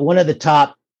 One of the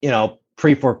top,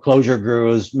 pre-foreclosure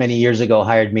gurus many years ago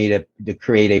hired me to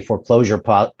create a foreclosure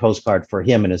postcard for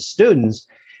him and his students,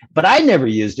 but I never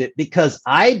used it because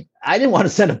I didn't want to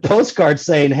send a postcard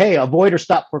saying, "Hey, avoid or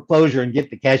stop foreclosure and get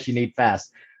the cash you need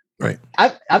fast." Right.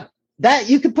 That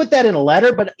you could put that in a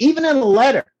letter, but even in a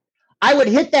letter, I would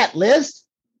hit that list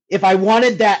if I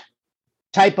wanted that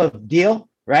type of deal,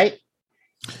 right?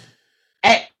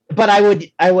 But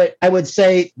I would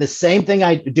say the same thing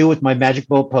I do with my Magic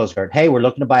Bullet postcard. Hey, we're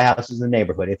looking to buy houses in the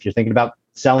neighborhood. If you're thinking about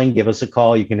selling, give us a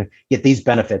call. You can get these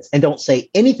benefits, and don't say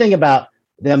anything about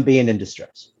them being in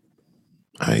distress.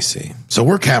 I see. So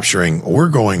we're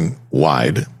going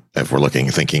wide. If we're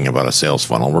thinking about a sales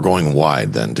funnel, we're going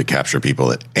wide then to capture people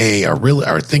that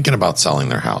are thinking about selling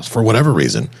their house for whatever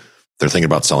reason. They're thinking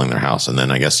about selling their house, and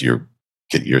then I guess your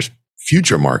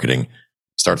future marketing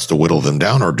starts to whittle them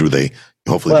down, or do they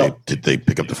Hopefully, Well, did they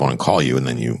pick up the phone and call you, and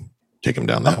then you take them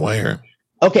down that way, or?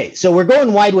 okay, so we're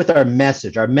going wide with our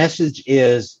message. Our message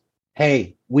is,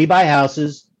 hey, we buy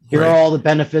houses. Here are all the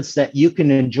benefits that you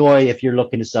can enjoy if you're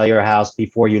looking to sell your house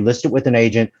before you list it with an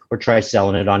agent or try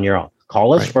selling it on your own.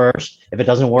 Call us first. If it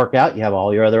doesn't work out, you have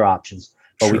all your other options.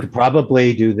 But we could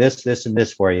probably do this, this, and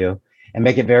this for you and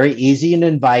make it very easy and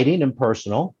inviting and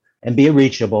personal and be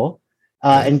reachable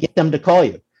and get them to call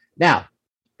you. Now,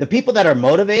 the people that are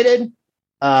motivated,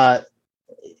 a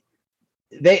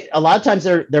lot of times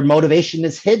their motivation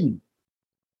is hidden.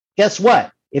 Guess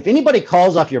what? If anybody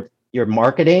calls off your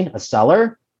marketing, a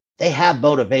seller, they have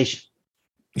motivation.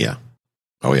 Yeah.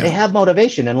 Oh yeah. They have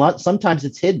motivation, and sometimes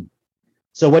it's hidden.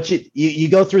 So what you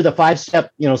go through the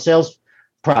 5-step, sales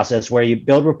process where you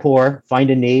build rapport, find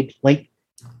a need, link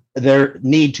their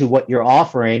need to what you're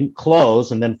offering, close,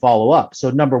 and then follow up.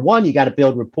 So number one, you got to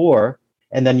build rapport,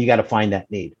 and then you got to find that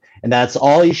need. And that's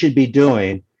all you should be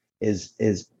doing is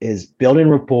building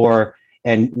rapport.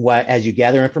 And as you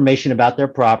gather information about their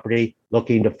property,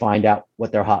 looking to find out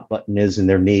what their hot button is and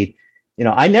their need.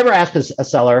 I never ask a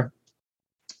seller,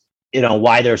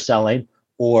 why they're selling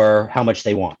or how much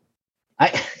they want.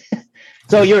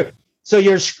 So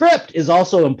your script is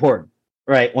also important,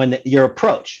 right? When your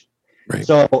approach. Right.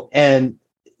 So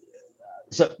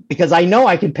because I know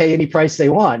I can pay any price they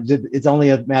want. It's only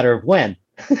a matter of when.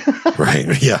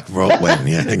 Right. Yeah. Well, when.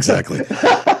 Yeah, exactly.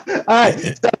 All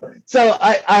right. So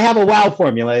I have a WOW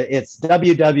formula. It's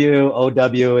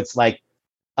WWOW. It's like,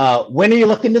 when are you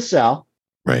looking to sell?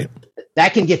 Right.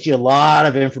 That can get you a lot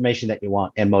of information that you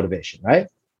want and motivation, right?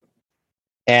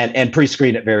 And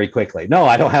pre-screen it very quickly. No,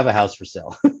 I don't have a house for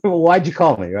sale. Why'd you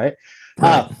call me, right?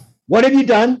 What have you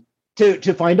done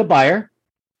to find a buyer?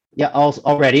 Yeah,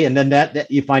 already. And then that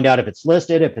you find out if it's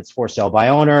listed, if it's for sale by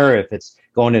owner, if it's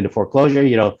going into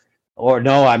foreclosure, or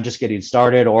no, I'm just getting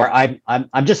started, or I'm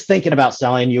just thinking about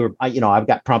selling. I've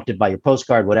got prompted by your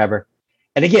postcard, whatever.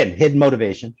 And again, hidden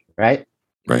motivation, right?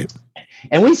 Right.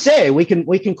 And we say we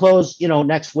can close,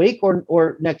 next week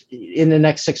or in the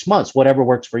next 6 months, whatever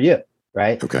works for you,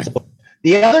 right? Okay. So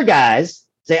the other guys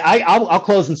say I'll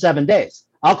close in 7 days.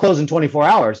 I'll close in 24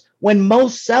 hours. When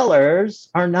most sellers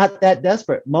are not that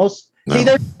desperate.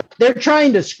 They're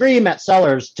trying to scream at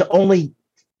sellers to only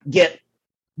get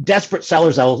desperate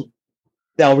sellers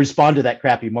that'll respond to that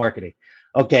crappy marketing.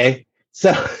 Okay.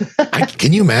 So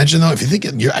can you imagine though, if you think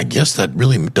I guess that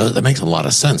makes a lot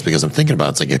of sense, because I'm thinking about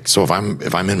it's like, so if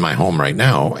I'm in my home right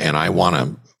now and I want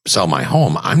to sell my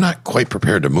home, I'm not quite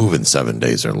prepared to move in 7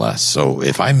 days or less. So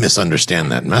if I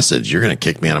misunderstand that message, you're going to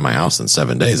kick me out of my house in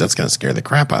 7 days. That's going to scare the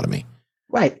crap out of me.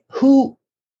 Right.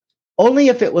 Only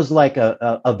if it was like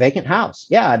a vacant house.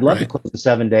 Yeah. I'd love to close in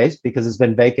 7 days because it's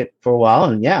been vacant for a while,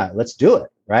 and yeah, let's do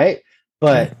it. Right.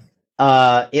 But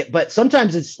but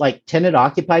sometimes it's like tenant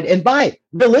occupied. And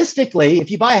realistically,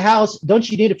 if you buy a house, don't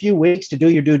you need a few weeks to do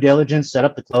your due diligence, set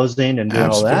up the closing, and do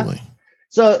all that?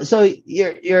 So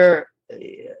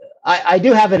I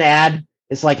do have an ad.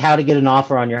 It's like how to get an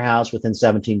offer on your house within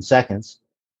 17 seconds.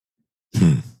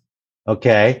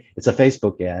 Okay, it's a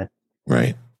Facebook ad,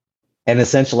 right? And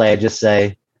essentially, I just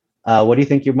say, "What do you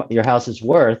think your house is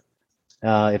worth?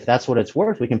 If that's what it's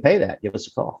worth, we can pay that. Give us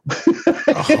a call."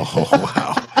 Oh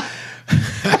wow.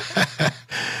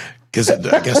 Because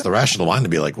I guess the rational mind to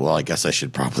be like, well, I guess I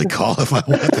should probably call if I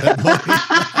want that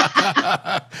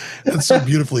money. That's so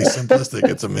beautifully simplistic.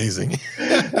 It's amazing.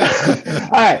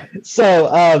 All right.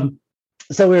 So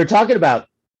we were talking about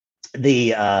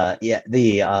that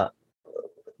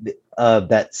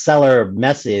seller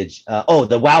message.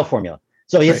 The WOW formula.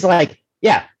 So it's like,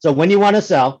 yeah. So when you want to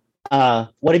sell,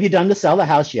 what have you done to sell the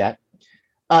house yet?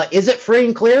 Is it free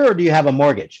and clear, or do you have a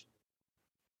mortgage?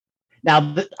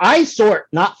 Now, I sort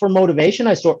not for motivation,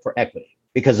 I sort for equity,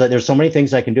 because there's so many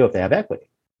things I can do if they have equity.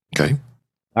 Okay.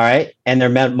 All right. And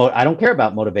I don't care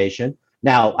about motivation.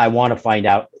 Now, I want to find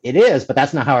out it is, but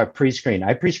that's not how I pre-screen.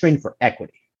 I pre-screen for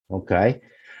equity. Okay.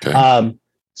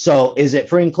 So is it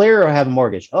free and clear, or have a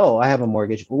mortgage? Oh, I have a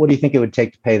mortgage. Well, what do you think it would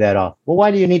take to pay that off? Well,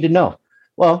 why do you need to know?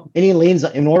 Well, any liens,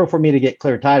 in order for me to get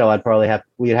clear title,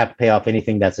 we'd have to pay off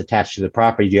anything that's attached to the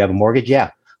property. Do you have a mortgage? Yeah.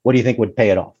 What do you think would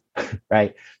pay it off?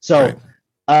 Right. So,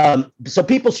 so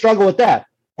people struggle with that.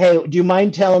 Hey, do you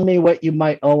mind telling me what you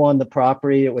might owe on the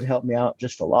property? It would help me out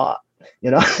just a lot,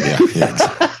 Yeah.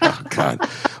 Oh, God.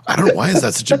 I don't know. Why is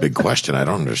that such a big question? I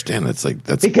don't understand. It's like,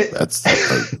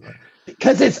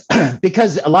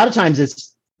 because a lot of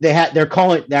times they're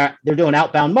doing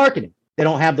outbound marketing. They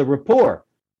don't have the rapport.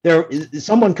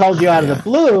 Someone calls you out of the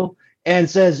blue and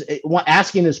says,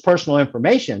 asking this personal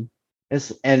information,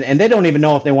 and they don't even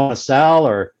know if they want to sell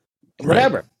or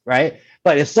whatever. Right.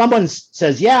 But if someone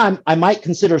says, yeah, I might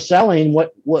consider selling,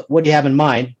 what do you have in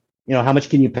mind? How much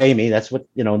can you pay me? That's what,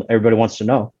 everybody wants to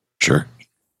know. Sure.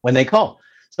 When they call.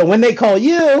 So when they call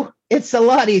you, it's a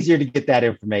lot easier to get that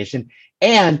information.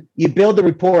 And you build the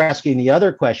rapport asking the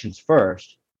other questions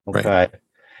first. Okay. Right.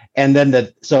 And then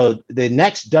the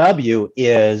next W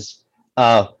is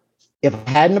if I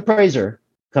had an appraiser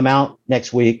come out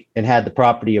next week and had the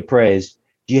property appraised,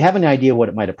 do you have any idea what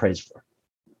it might appraise for?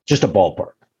 Just a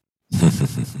ballpark.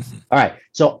 All right.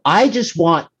 So I don't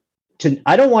want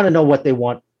to know what they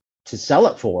want to sell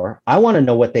it for. I want to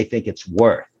know what they think it's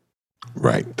worth.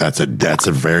 Right. That's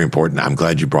a very important. I'm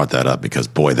glad you brought that up because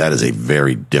boy, that is a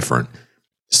very different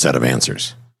set of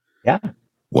answers. Yeah.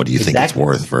 What do you think it's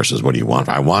worth versus what do you want?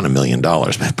 I want $1 million.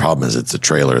 But the problem is it's a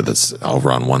trailer that's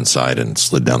over on one side and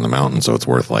slid down the mountain. So it's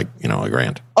worth like,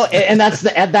 $1,000. Oh, and that's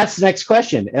the next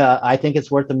question. I think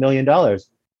it's worth $1 million.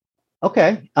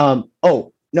 Okay. No,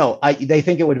 they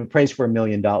think it would appraise for $1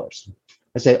 million. I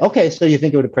say, okay, so you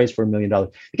think it would appraise for $1 million?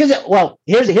 Because,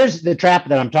 here's the trap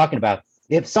that I'm talking about.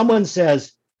 If someone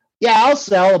says, yeah, I'll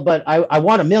sell, but I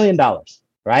want $1 million,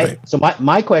 right? So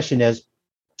my question is,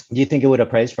 do you think it would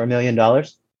appraise for $1 million?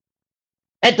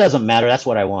 It doesn't matter. That's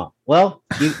what I want. Well,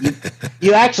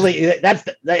 you actually, that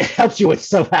helps you with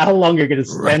how long you're going to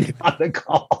spend on the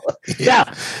call.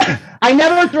 Yeah. I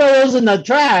never throw those in the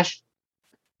trash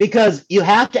because you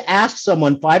have to ask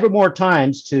someone 5 or more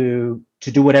times to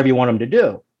do whatever you want them to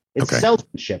do. It's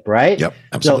salesmanship, right? Yep,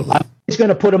 absolutely. So I'm just going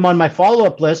to put them on my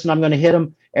follow-up list and I'm going to hit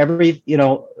them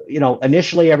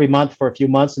initially every month for a few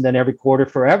months and then every quarter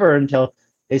forever until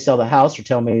they sell the house or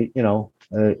tell me,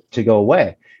 to go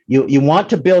away. You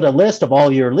want to build a list of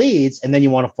all your leads, and then you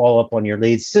want to follow up on your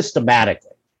leads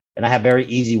systematically. And I have very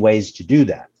easy ways to do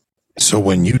that. So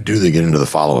when you do get into the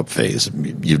follow-up phase,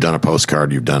 you've done a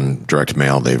postcard, you've done direct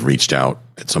mail, they've reached out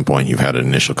at some point, you've had an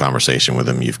initial conversation with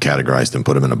them, you've categorized them,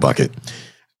 put them in a bucket.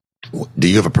 Do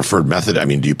you have a preferred method? I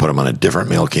mean, do you put them on a different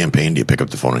mail campaign? Do you pick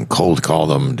up the phone and cold call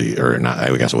them? Or not?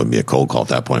 I guess it wouldn't be a cold call at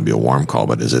that point; it'd be a warm call.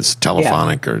 But is it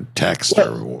telephonic or text?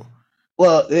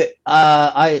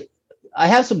 I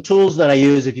have some tools that I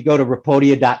use. If you go to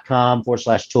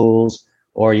Repodia.com/tools,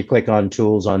 or you click on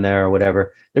tools on there or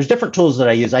whatever, there's different tools that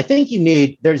I use. I think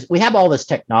we have all this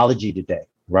technology today,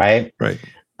 right? Right.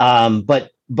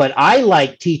 But I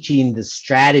like teaching the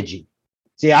strategy.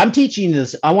 See, I'm teaching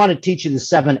this. I want to teach you the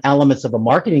 7 elements of a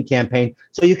marketing campaign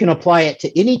so you can apply it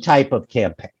to any type of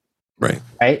campaign. Right.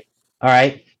 Right. All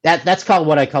right. That's called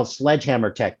what I call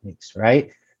sledgehammer techniques.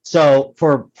 Right. So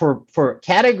for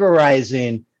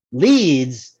categorizing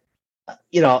leads,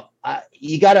 you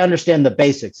got to understand the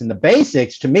basics. And the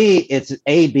basics, to me, it's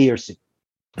A, B, or C.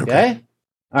 Okay.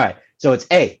 All right. So it's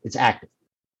A, it's active.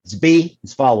 It's B,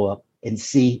 it's follow-up. And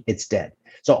C, it's dead.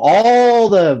 So all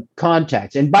the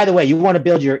contacts, and by the way, you want to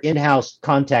build your in-house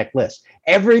contact list.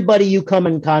 Everybody you come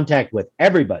in contact with,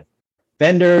 everybody,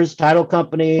 vendors, title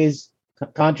companies,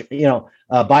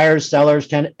 buyers, sellers,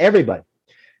 tenants, everybody,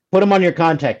 put them on your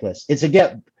contact list.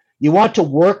 You want to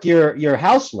work your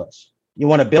house list. You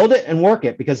want to build it and work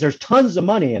it because there's tons of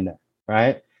money in there,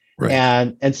 right?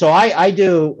 And so I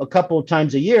do a couple of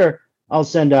times a year. I'll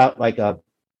send out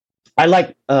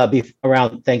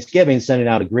around Thanksgiving, sending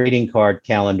out a greeting card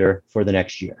calendar for the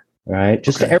next year, right?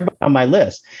 Just to everybody on my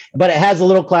list. But it has a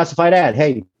little classified ad.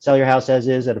 Hey, sell your house as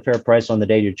is at a fair price on the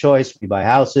day of your choice. We buy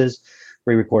houses,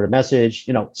 pre-recorded message,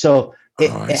 So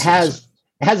it has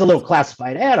a little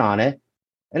classified ad on it.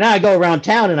 And then I go around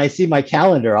town and I see my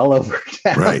calendar all over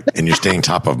town. Right. And you're staying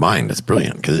top of mind. That's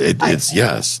brilliant because it's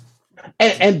yes.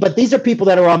 But these are people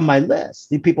that are on my list.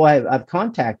 The people I've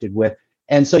contacted with.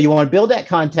 And so you want to build that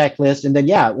contact list. And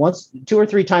then, once 2 or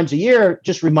 3 times a year,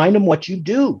 just remind them what you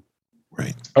do.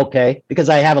 Right. Okay. Because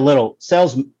I have a little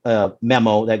sales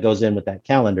memo that goes in with that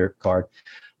calendar card.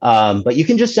 But you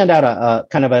can just send out a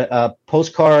kind of a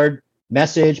postcard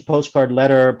message, postcard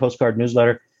letter, postcard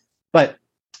newsletter. But,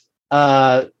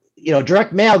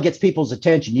 direct mail gets people's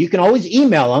attention. You can always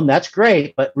email them. That's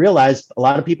great. But realize a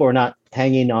lot of people are not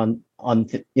hanging on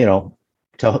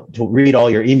to read all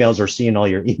your emails or seeing all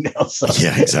your emails. So.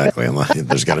 Yeah, exactly.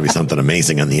 There's got to be something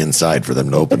amazing on the inside for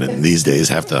them to open it. And these days,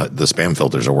 half the spam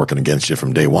filters are working against you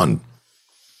from day one.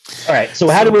 All right. So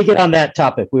how did we get on that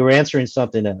topic? We were answering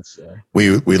something else.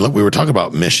 We were talking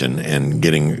about mission and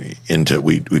getting into.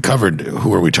 We covered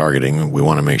who are we targeting. We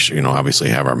want to make sure obviously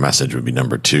have our message would be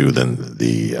number 2. Then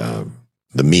the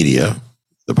media,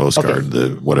 the postcard,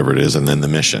 the whatever it is, and then the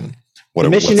mission. The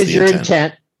mission is your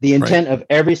intent. The intent of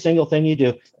every single thing you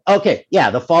do. Okay.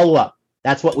 Yeah. The follow-up.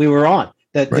 That's what we were on.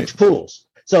 The tools.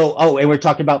 So, and we're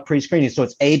talking about pre-screening. So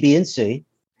it's A, B, and C.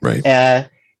 Right.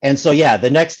 And so, yeah, the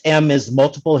next M is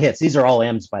multiple hits. These are all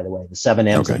M's, by the way, the 7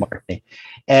 M's of marketing.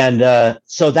 And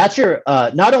so that's your,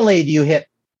 not only do you hit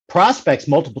prospects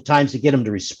multiple times to get them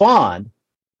to respond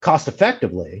cost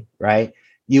effectively, right?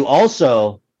 You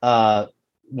also want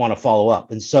to follow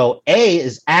up. And so A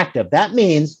is active. That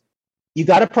means you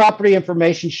got a property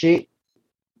information sheet.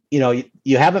 You know,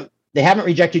 they haven't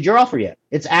rejected your offer yet.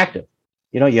 It's active.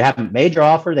 You know, you haven't made your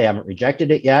offer. They haven't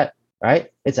rejected it yet,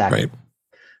 right? It's active. Right.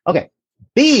 Okay.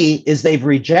 B is they've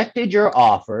rejected your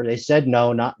offer. They said,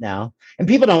 no, not now. And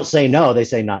people don't say no, they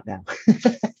say not now.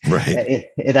 Right.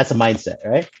 That's a mindset,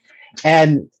 right?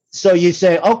 And so you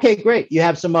say, okay, great. You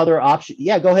have some other options.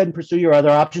 Yeah, go ahead and pursue your other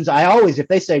options. If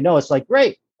they say no, it's like,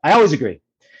 great. I always agree.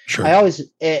 Sure.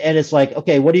 And it's like,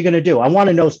 okay, what are you going to do? I want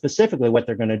to know specifically what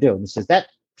they're going to do. And it says, that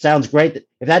sounds great.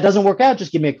 If that doesn't work out,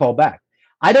 just give me a call back.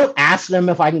 I don't ask them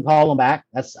if I can call them back.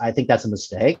 I think that's a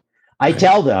mistake. I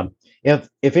tell them, if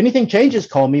anything changes,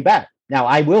 call me back. Now,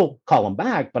 I will call them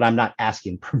back, but I'm not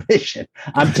asking permission.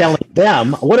 I'm telling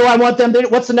them, what do I want them to do?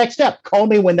 What's the next step? Call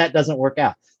me when that doesn't work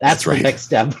out. That's the next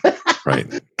step.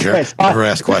 Right. Never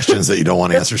ask questions that you don't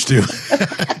want answers to.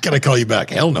 Can I call you back?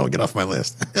 Hell no. Get off my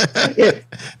list. If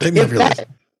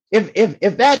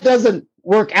that doesn't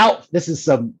work out, this is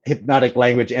some hypnotic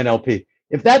language, NLP.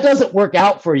 If that doesn't work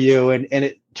out for you and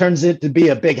it turns it to be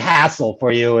a big hassle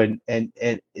for you, and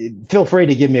feel free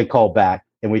to give me a call back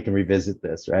and we can revisit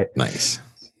this, right? Nice.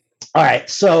 All right.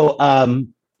 So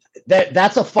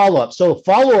that's a follow-up. So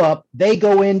follow-up, they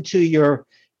go into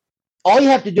all you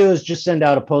have to do is just send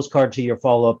out a postcard to your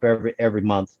follow-up every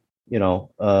month,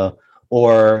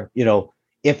 or,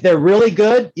 if they're really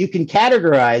good, you can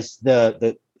categorize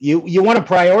you want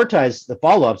to prioritize the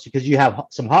follow-ups because you have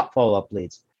some hot follow-up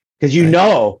leads because you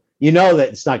know that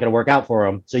it's not going to work out for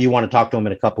them. So you want to talk to them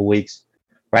in a couple of weeks.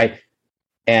 Right.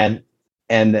 And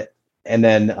then,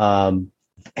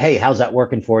 hey, how's that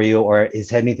working for you? Or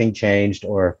is anything changed?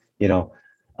 Or,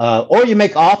 or you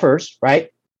make offers,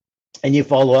 right? And you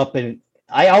follow up, and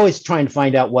I always try and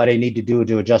find out what I need to do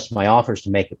to adjust my offers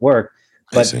to make it work.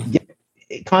 But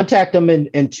contact them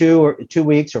in 2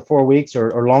 weeks or 4 weeks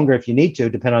or longer if you need to,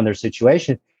 depending on their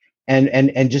situation,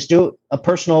 and just do a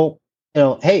personal,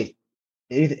 hey,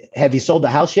 have you sold the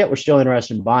house yet? We're still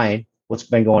interested in buying. What's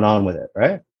been going on with it,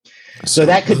 right? So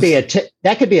that could be a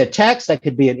text, that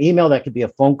could be an email, that could be a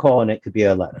phone call, and it could be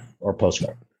a letter or a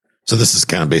postcard. So this is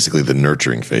kind of basically the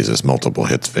nurturing phase, this multiple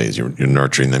hits phase. You're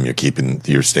nurturing them.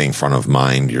 You're staying front of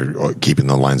mind. You're keeping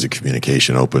the lines of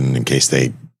communication open in case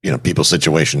people's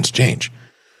situations change.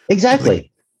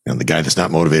 Exactly. The guy that's not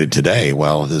motivated today,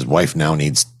 well, his wife now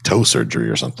needs toe surgery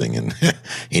or something, and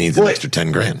he needs an extra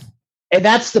 10 grand. And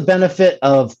that's the benefit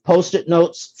of Post-it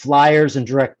notes, flyers, and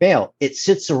direct mail. It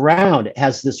sits around. It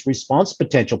has this response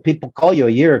potential. People call you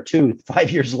a year or 2,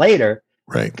 5 years later.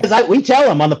 Right. Because we tell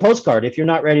them on the postcard, if you're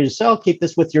not ready to sell, keep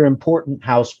this with your important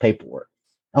house paperwork.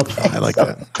 Okay. I like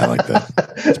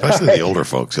that. Especially the older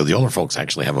folks. So the older folks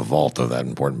actually have a vault of that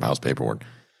important house paperwork.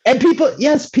 And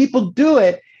people do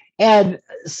it. And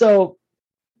so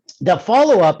the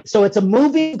follow-up, so it's a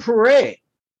moving parade.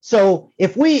 So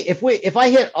if I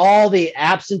hit all the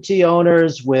absentee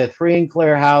owners with free and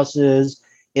clear houses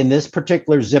in this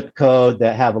particular zip code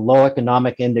that have a low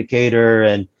economic indicator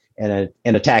and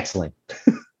a tax lien,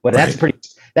 well, that's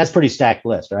pretty stacked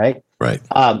list, right? Right.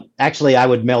 Actually, I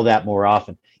would mail that more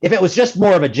often. If it was just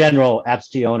more of a general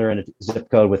absentee owner and a zip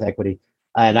code with equity,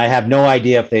 and I have no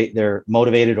idea if they're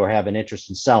motivated or have an interest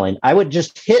in selling, I would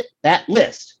just hit that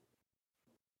list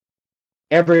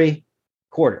every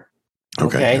quarter.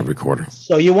 Okay, every quarter.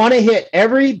 So you want to hit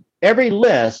every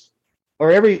list or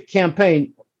every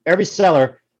campaign, every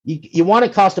seller. You want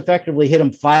to cost effectively hit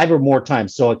them 5 or more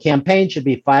times. So a campaign should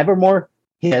be 5 or more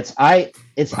hits. I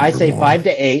say 5 to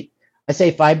 8. I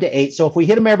say 5 to 8. So if we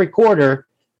hit them every quarter,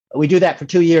 we do that for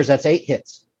 2 years. That's 8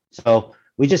 hits. So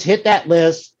we just hit that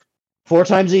list 4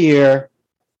 times a year,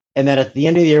 and then at the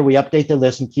end of the year, we update the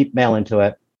list and keep mailing to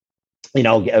it.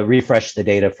 Refresh the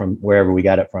data from wherever we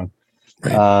got it from.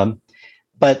 Right.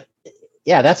 But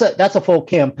yeah, that's a full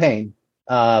campaign,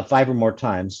 5 or more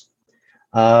times.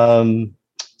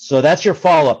 So that's your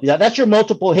follow-up. Yeah, that's your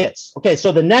multiple hits. Okay,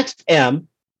 so the next M,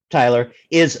 Tyler,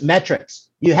 is metrics.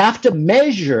 You have to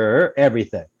measure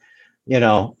everything. You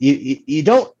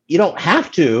don't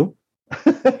have to.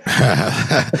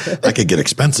 That could get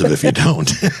expensive if you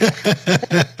don't.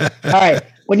 All right.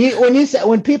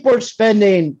 When people are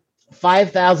spending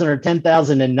 $5,000 or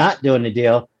 $10,000 and not doing a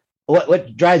deal,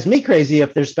 what drives me crazy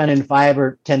if they're spending $5,000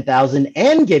 or $10,000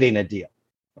 and getting a deal.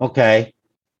 Okay.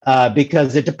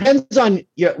 Because it depends on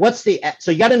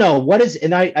so you got to know what is,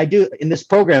 and I do in this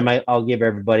program, I'll give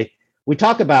everybody, we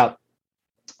talk about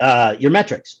your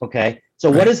metrics. Okay. So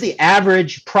what is the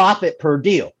average profit per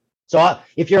deal? So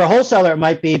if you're a wholesaler, it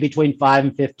might be between 5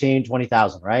 and 15,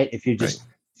 20,000, right? If you just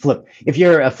flip. If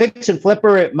you're a fix and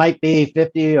flipper, it might be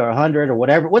 50 or 100 or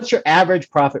whatever. What's your average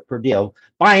profit per deal?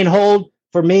 Buy and hold,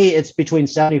 for me, it's between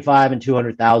 75 and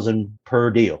 200,000 per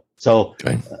deal. So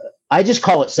I just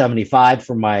call it 75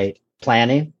 for my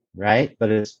planning, right? But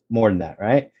it's more than that,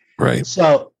 right? Right.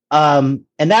 So, and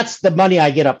that's the money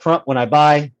I get up front when I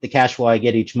buy, the cash flow I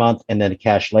get each month, and then the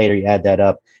cash later, you add that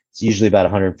up. It's usually about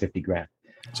 150 grand.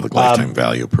 So like lifetime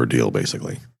value per deal,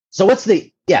 basically. So what's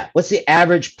the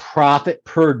average profit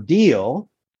per deal?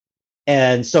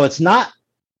 And so it's not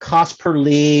cost per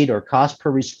lead or cost per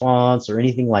response or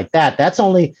anything like that. That's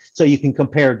only so you can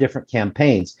compare different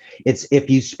campaigns. It's if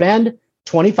you spend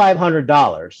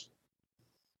 $2,500,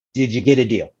 did you get a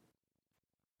deal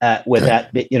with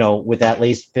that, with at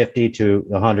least 50 to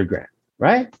 100 grand,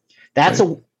 right? That's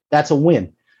a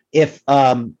win. If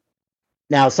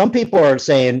now some people are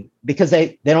saying because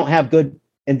they don't have good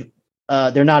and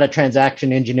they're not a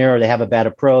transaction engineer, or they have a bad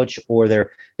approach, or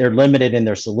they're limited in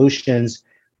their solutions.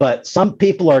 But some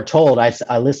people are told,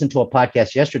 I listened to a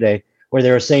podcast yesterday where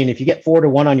they were saying, if you get 4 to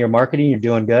 1 on your marketing, you're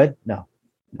doing good. No.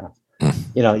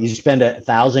 You spend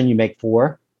 1,000, you make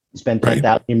 4. You spend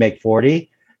 10,000, you make 40.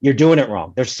 You're doing it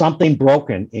wrong. There's something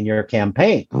broken in your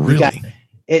campaign. Really?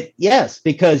 Yes,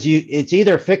 because it's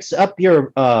either fix up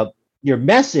your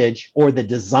message or the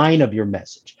design of your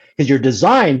message. Because your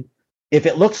design, if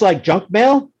it looks like junk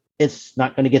mail, it's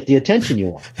not going to get the attention you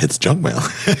want. It's junk mail.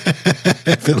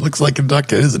 If it looks like a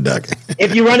duck, it is a duck.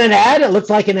 If you run an ad, it looks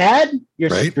like an ad,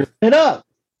 you're screwing it up.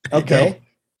 Okay.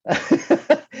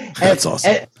 That's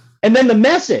awesome. And then the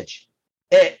message.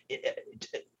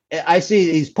 I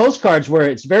see these postcards where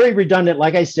it's very redundant.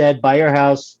 Like I said, buy your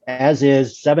house as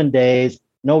is, 7 days,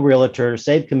 no realtor,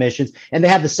 save commissions. And they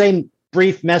have the same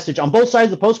brief message on both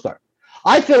sides of the postcard.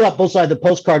 I fill up both sides of the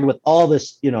postcard with all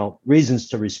this, reasons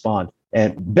to respond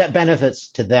and benefits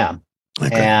to them,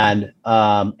 and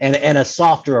a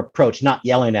softer approach, not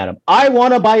yelling at them. I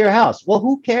want to buy your house. Well,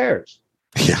 who cares?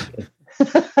 Yeah,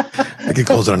 I can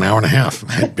close in an hour and a half.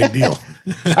 Big deal.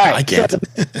 All right, I can't.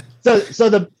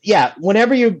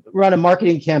 Whenever you run a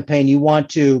marketing campaign, you want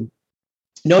to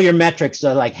know your metrics.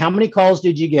 So, like, how many calls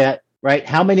did you get? Right?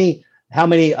 How many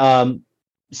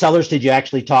sellers did you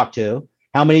actually talk to?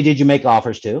 How many did you make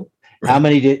offers to? Right. How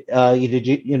many did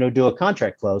you do a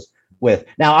contract close with?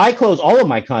 Now, I close all of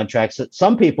my contracts.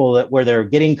 Some people where they're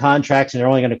getting contracts and they're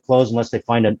only going to close unless they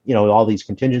find all these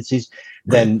contingencies,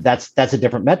 then that's a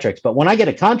different metrics. But when I get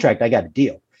a contract, I got a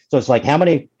deal. So it's like how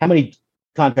many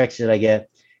contracts did I get?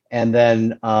 And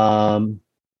then and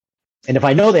if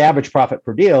I know the average profit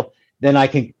per deal, then I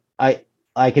can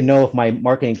know if my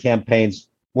marketing campaign's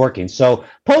working. So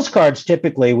postcards,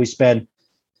 typically we spend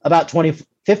about $1,500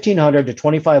 to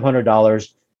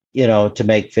 $2,500, to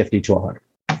make 50 to 100.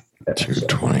 To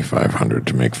 2,500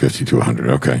 to make 50 to 100.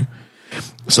 Okay.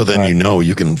 So then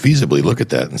you can feasibly look at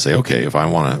that and say, okay, if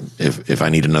I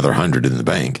need another 100 in the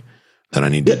bank, then I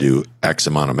need to do X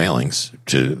amount of mailings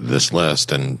to this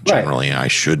list, and generally I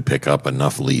should pick up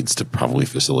enough leads to probably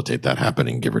facilitate that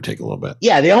happening, give or take a little bit.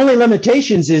 Yeah, the only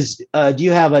limitations is do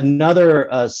you have another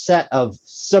set of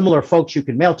similar folks you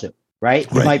can mail to? Right.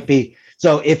 It might be.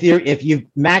 So if you've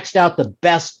maxed out the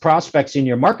best prospects in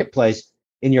your marketplace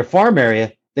in your farm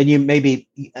area, then you maybe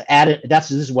add it.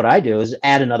 This is what I do, is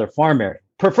add another farm area,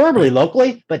 preferably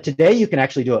locally. But today you can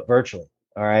actually do it virtually.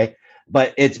 All right.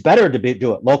 But it's better to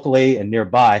do it locally and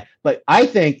nearby. But I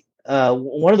think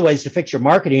one of the ways to fix your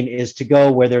marketing is to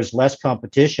go where there's less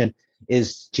competition,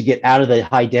 is to get out of the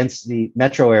high density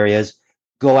metro areas,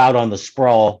 go out on the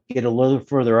sprawl, get a little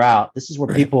further out. This is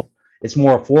where it's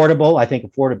more affordable. I think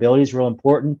affordability is real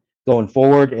important going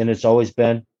forward, and it's always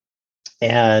been.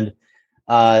 And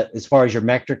as far as your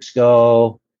metrics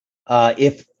go,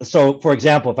 for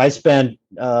example, if I spend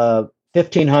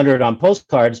 $1,500 on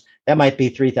postcards, that might be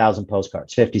 3,000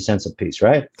 postcards, 50 cents a piece,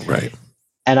 right? Right.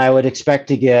 And I would expect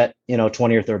to get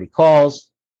 20 or 30 calls,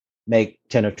 make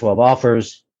 10 or 12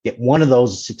 offers, get one of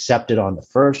those accepted on the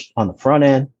front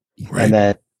end, and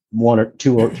then 1 or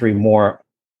 2 or 3 more,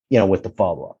 with the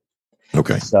follow up.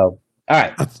 Okay. So, all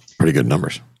right. That's pretty good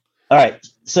numbers. All right.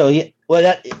 So, I'm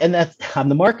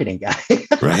the marketing guy.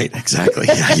 Right. Exactly.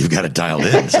 Yeah. You've got it dialed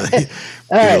in. So you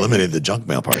eliminated the junk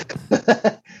mail part.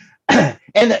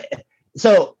 And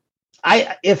so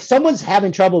if someone's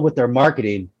having trouble with their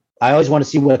marketing, I always want to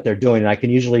see what they're doing. And I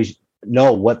can usually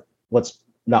know what's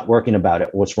not working about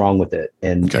it, what's wrong with it,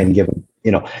 and give them,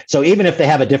 so even if they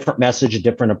have a different message, a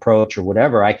different approach or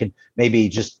whatever, I can maybe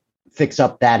just fix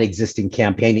up that existing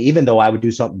campaign, even though I would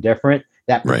do something different,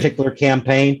 that Right. particular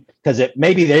campaign, because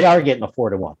maybe they are getting a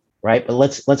 4-1, right? But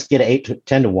let's get a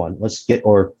 10-1. Let's get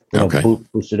Okay.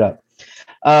 boost it up.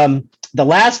 The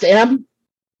last M,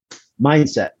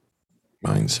 mindset.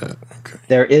 Mindset. Okay.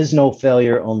 There is no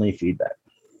failure, only feedback.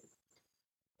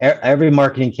 Every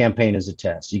marketing campaign is a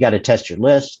test. You got to test your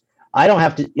list. I don't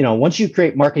have to, once you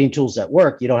create marketing tools that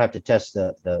work, you don't have to test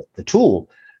the tool,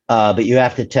 but you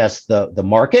have to test the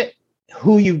market,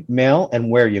 who you mail and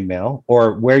where you mail,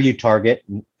 or where you target,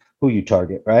 who you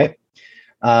target, right?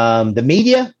 The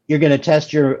media, you're going to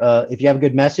test your, if you have a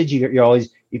good message, you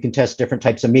can test different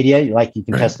types of media. You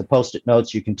can test the Post-it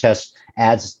notes, you can test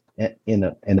ads in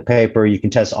the paper, you can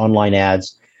test online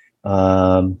ads,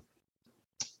 offline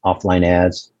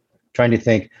ads. Trying to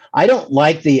think. I don't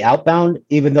like the outbound,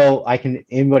 even though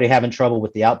anybody having trouble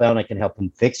with the outbound, I can help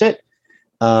them fix it,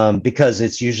 because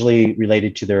it's usually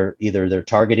related to either their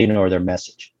targeting or their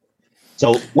message.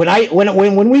 So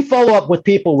when we follow up with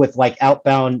people with like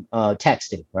outbound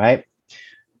texting, right?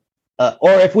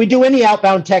 Or if we do any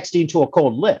outbound texting to a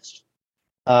cold list,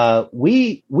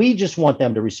 we just want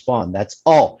them to respond. That's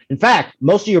all. In fact,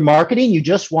 most of your marketing, you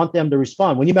just want them to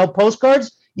respond. When you mail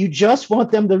postcards, you just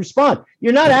want them to respond.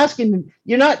 You're not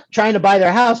trying to buy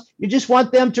their house. You just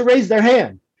want them to raise their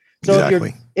hand. So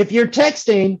exactly. if you're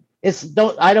texting,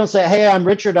 I don't say, hey, I'm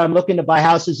Richard, I'm looking to buy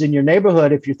houses in your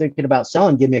neighborhood. If you're thinking about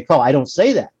selling, give me a call. I don't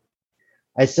say that.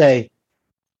 I say,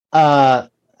 what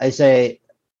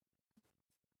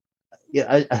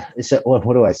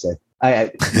do I say? My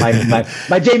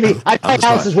JV, I buy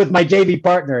houses with my JV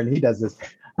partner, and he does this.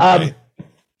 Right.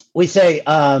 We say,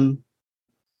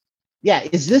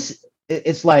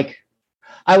 it's like,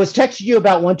 I was texting you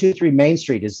about 123 Main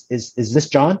Street. Is this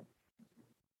John?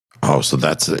 Oh, so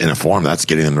that's in a form that's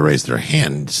getting them to raise their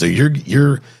hand. So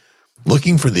you're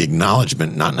looking for the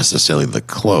acknowledgement, not necessarily the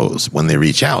close. When they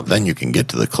reach out, then you can get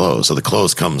to the close. So the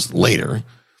close comes later.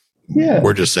 Yeah.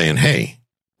 We're just saying, hey,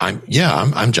 I'm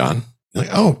John. You're like,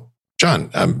 oh,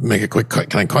 John, make a quick,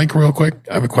 can I call you real quick?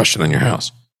 I have a question on your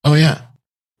house. Oh yeah.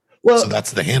 Well, so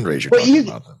that's the hand raise you're talking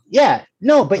about. Yeah,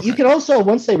 no, but you can also,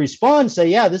 once they respond, say,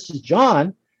 yeah, this is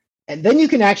John. And then you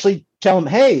can actually tell them,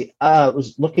 hey, I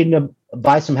was looking to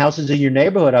buy some houses in your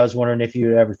neighborhood. I was wondering if you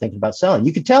were ever thinking about selling.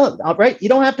 You can tell it, right? You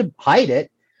don't have to hide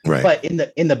it. Right. But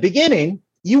in the beginning,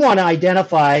 you want to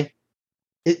identify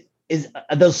is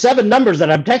those 7 numbers that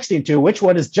I'm texting to, which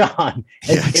one is John?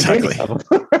 Yeah, exactly.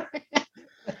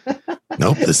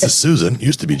 Nope, this is Susan.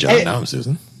 Used to be John. Now I'm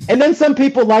Susan. And then some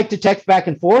people like to text back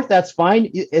and forth. That's fine.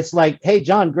 It's like, hey,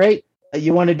 John, great.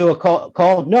 You want to do a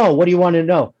call? No. What do you want to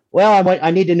know? Well,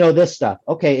 I need to know this stuff.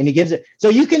 Okay. And he gives it. So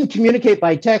you can communicate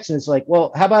by text. And it's like,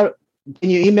 well, how about, can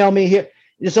you email me here?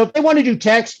 So if they want to do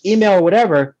text, email, or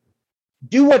whatever,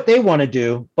 do what they want to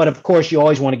do. But of course, you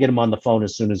always want to get them on the phone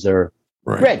as soon as they're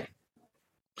ready,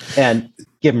 and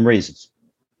give them reasons.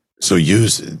 So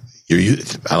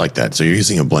I like that. So you're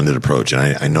using a blended approach.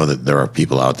 And I know that there are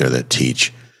people out there that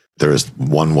teach there is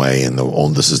one way and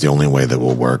this is the only way that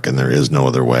will work, and there is no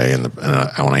other way. And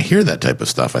when I hear that type of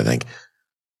stuff, I think,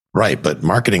 right, but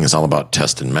marketing is all about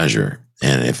test and measure.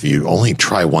 And if you only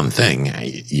try one thing,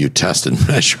 you test and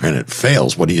measure and it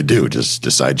fails, what do you do? Just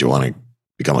decide you want to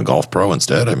become a golf pro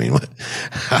instead? I mean,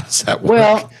 how does that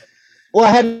work? Well,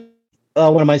 I had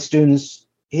one of my students,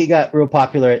 he got real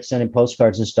popular at sending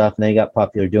postcards and stuff, and then he got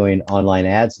popular doing online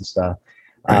ads and stuff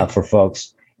for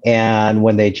folks. And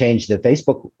when they changed the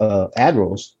Facebook ad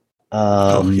rules,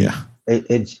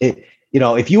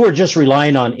 if you were just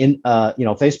relying on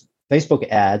Facebook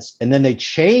ads, and then they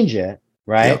change it,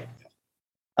 right?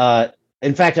 Yep.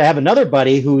 In fact, I have another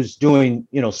buddy who's doing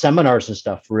seminars and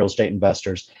stuff for real estate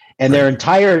investors, and their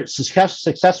entire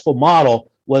successful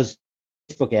model was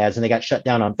Facebook ads, and they got shut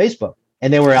down on Facebook,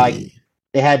 and they were like,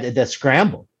 they had the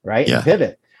scramble, right? Yeah. And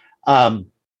pivot.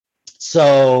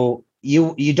 So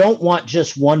you don't want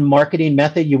just one marketing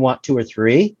method. You want 2 or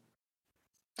 3.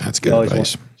 That's good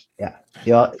advice.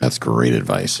 Yeah. That's great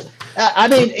advice. I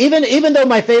mean, even though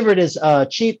my favorite is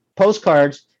cheap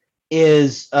postcards,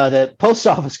 is the post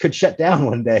office could shut down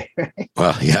one day. Right?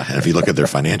 Well, yeah. And if you look at their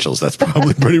financials, that's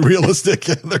probably pretty realistic.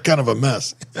 They're kind of a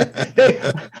mess.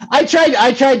 I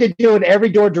tried to do an Every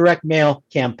Door Direct Mail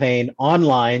campaign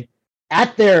online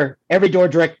at their Every Door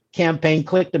Direct campaign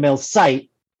click to mail site,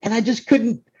 and I just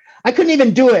couldn't. I couldn't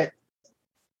even do it.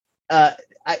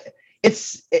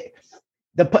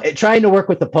 Trying to work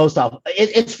with the post office.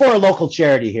 It's for a local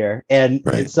charity here, and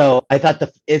so I thought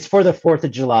it's for the 4th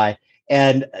of July,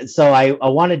 and so I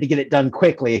wanted to get it done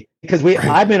quickly because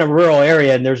I'm in a rural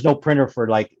area and there's no printer for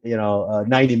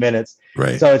 90 minutes.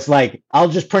 Right. So it's like I'll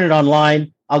just print it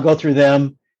online. I'll go through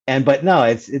them, but no,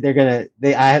 I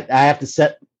have to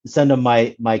set send them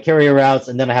my carrier routes,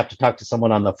 and then I have to talk to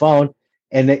someone on the phone,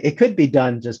 and it could be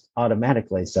done just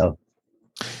automatically. So,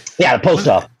 yeah, the post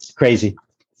office, crazy.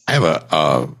 I have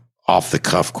a off the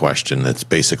cuff question. That's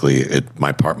basically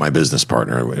my business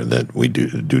partner that we do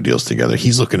deals together.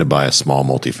 He's looking to buy a small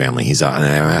multifamily. He's out, and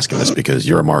I'm asking this because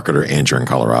you're a marketer and you're in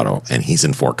Colorado, and he's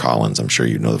in Fort Collins. I'm sure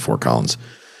you know the Fort Collins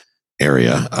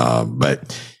area,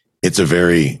 but it's a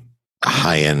very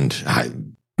high-end,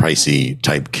 pricey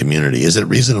type community. Is it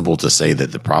reasonable to say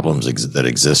that the problems that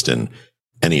exist in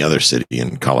any other city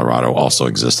in Colorado also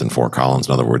exist in Fort Collins?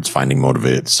 In other words, finding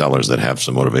motivated sellers that have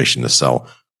some motivation to sell,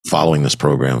 following this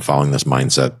program, following this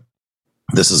mindset.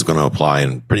 This is going to apply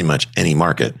in pretty much any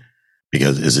market,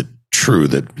 because is it true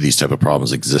that these type of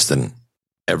problems exist in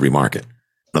every market?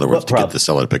 In other words, to get the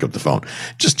seller to pick up the phone,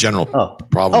 just general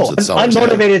problems that sellers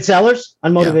unmotivated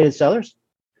have. sellers,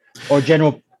 or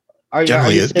general.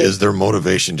 Generally, is their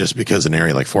motivation just because an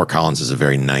area like Fort Collins is a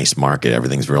very nice market?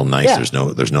 Everything's real nice. Yeah.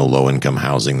 There's no low income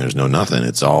housing. There's no nothing.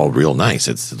 It's all real nice.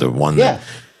 It's the one. Yeah.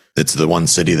 It's the one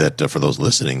city that, for those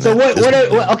listening. So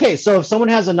okay. So if someone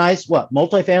has a nice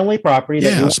multifamily property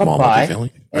that you want to buy,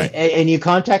 right, and you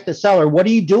contact the seller, what are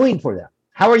you doing for them?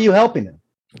 How are you helping them?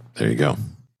 There you go.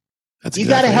 You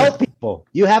got to help people.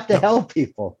 You have to help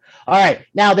people. All right.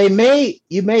 Now you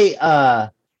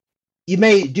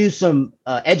may do some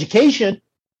education,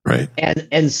 right?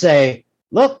 And say,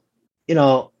 look,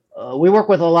 we work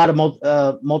with a lot of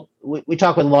we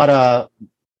talk with a lot of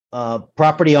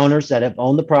property owners that have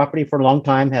owned the property for a long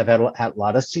time, have had a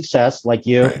lot of success, like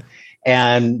you, right.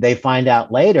 And they find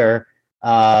out later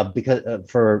because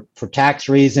for tax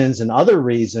reasons and other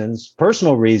reasons,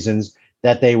 personal reasons,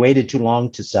 that they waited too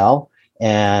long to sell,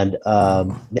 and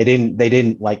they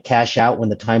didn't like cash out when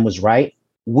the time was right.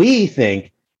 We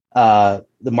think the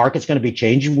market's going to be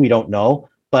changing. We don't know,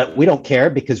 but we don't care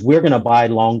because we're going to buy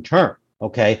long term.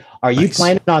 Okay. Are you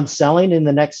planning on selling in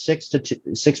the next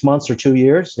 6 months or 2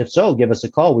 years? If so, give us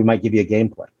a call. We might give you a game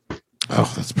plan.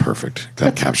 Oh, that's perfect.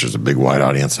 That captures a big wide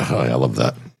audience. Oh, I love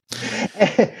that.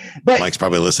 But Mike's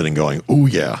probably listening going, oh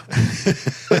yeah.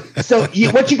 So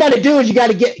what you got to do is you got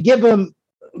to give them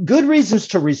good reasons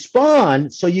to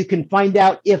respond so you can find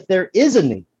out if there is a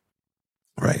need.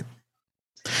 Right.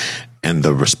 And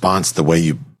the response, the way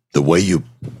you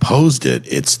posed it,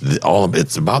 it's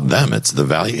about them. It's the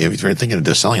value. If you're thinking of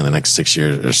just selling in the next 6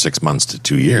 years or 6 months to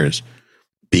 2 years,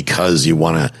 because you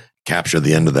want to capture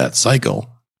the end of that cycle,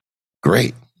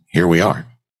 great. Here we are.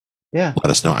 Yeah. Let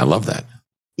us know. I love that.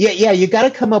 Yeah. You got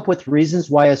to come up with reasons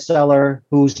why a seller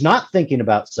who's not thinking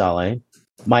about selling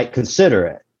might consider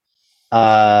it.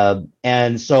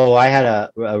 And so I had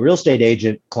a real estate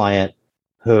agent client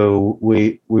who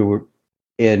we were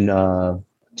in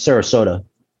Sarasota,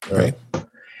 right,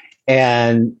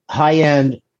 and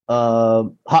high-end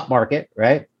hot market,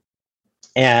 right?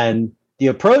 And the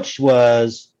approach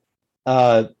was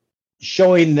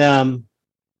showing them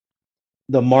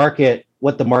the market,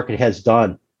 what the market has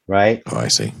done, right? Oh, I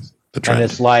see. The trend.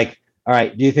 And it's like, all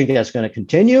right, do you think that's going to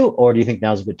continue, or do you think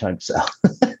now's a good time to sell?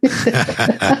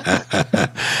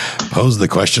 Pose the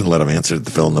question, let them answer the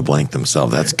fill in the blank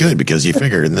themselves. That's good, because you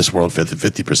figure in this world,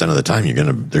 50% of the time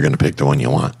they're gonna pick the one you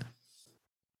want.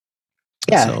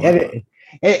 Yeah.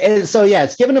 So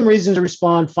it's giving them reason to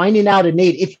respond, finding out a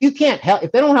need. If you can't help,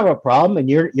 if they don't have a problem and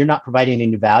you're not providing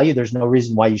any value, there's no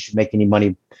reason why you should make any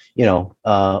money,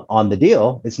 on the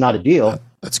deal. It's not a deal.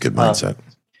 That's good mindset.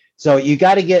 So you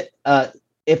got to get,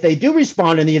 if they do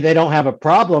respond and they don't have a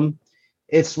problem,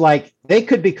 it's like they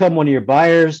could become one of your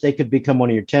buyers. They could become one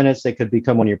of your tenants. They could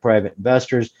become one of your private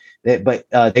investors, but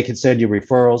they can send you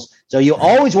referrals. So you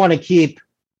always want to keep,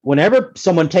 whenever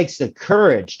someone takes the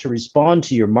courage to respond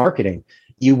to your marketing,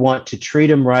 you want to treat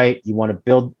them right. You want to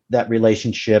build that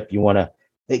relationship. You want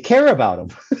to care about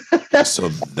them. So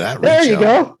that there you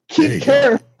go. Keep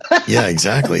care. Yeah,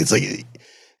 exactly. It's like,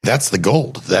 that's the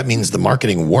gold. That means the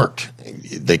marketing worked.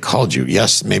 They called you.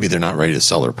 Yes, maybe they're not ready to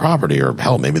sell their property, or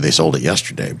hell, maybe they sold it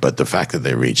yesterday. But the fact that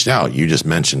they reached out, you just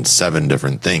mentioned 7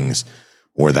 different things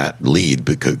where that lead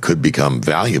could become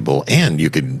valuable, and you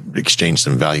could exchange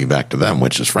some value back to them,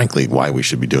 which is frankly why we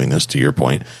should be doing this, to your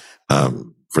point,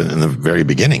 in the very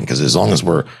beginning. Because as long as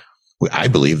I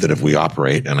believe that if we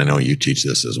operate, and I know you teach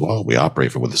this as well, we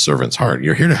operate with a servant's heart.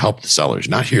 You're here to help the sellers,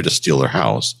 not here to steal their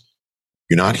house.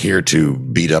 You're not here to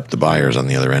beat up the buyers on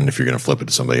the other end if you're going to flip it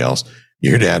to somebody else.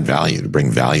 You're here to add value, to bring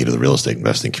value to the real estate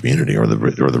investing community, or the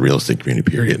real estate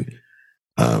community, period.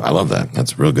 I love that.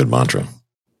 That's a real good mantra.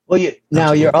 Well,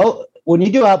 when you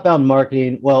do outbound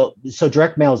marketing, so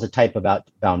direct mail is a type of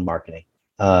outbound marketing.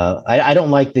 I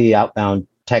don't like the outbound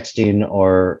texting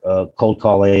or cold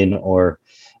calling or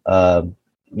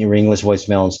ringless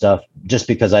voicemail and stuff just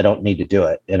because I don't need to do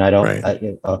it. And I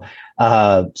don't,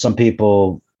 some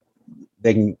people,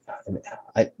 they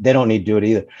don't need to do it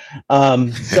either.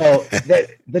 So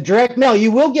the direct mail,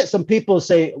 you will get some people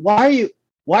say, why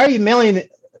are you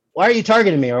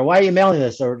targeting me? Or why are you mailing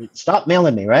this? Or stop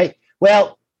mailing me. Right.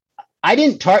 Well, I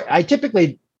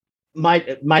typically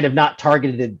might have not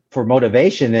targeted for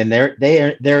motivation, and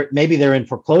maybe they're in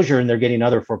foreclosure and they're getting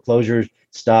other foreclosure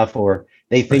stuff, or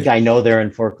they think I know they're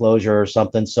in foreclosure or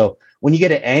something. So when you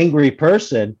get an angry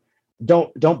person,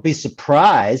 don't be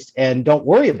surprised and don't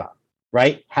worry about it,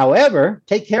 right? However,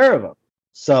 take care of them.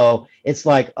 So it's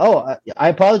like, oh, I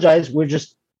apologize.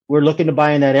 We're looking to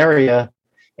buy in that area.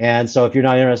 And so if you're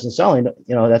not interested in selling,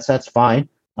 that's fine.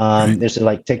 This is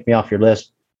like, take me off your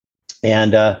list.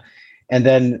 And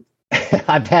then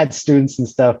I've had students and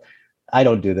stuff. I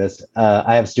don't do this.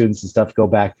 I have students and stuff go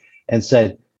back and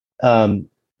said,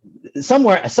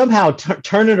 somehow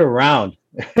turn it around,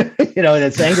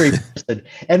 that's angry person,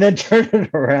 and then turn it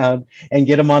around and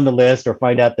get them on the list, or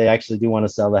find out they actually do want to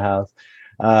sell the house.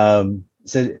 But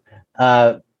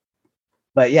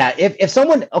yeah, if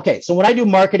someone, so when I do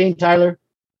marketing, Tyler,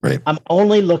 I'm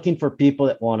only looking for people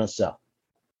that want to sell.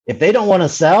 If they don't want to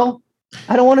sell,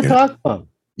 I don't want to talk to them.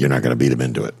 You're not going to beat them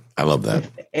into it. I love that.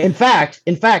 In fact,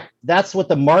 that's what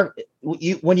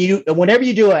whenever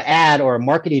you do an ad or a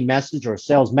marketing message or a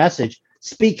sales message,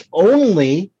 speak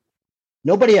only,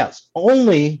 nobody else,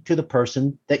 only to the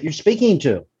person that you're speaking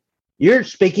to. You're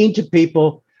speaking to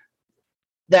people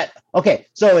that,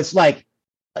 so it's like,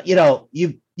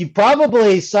 you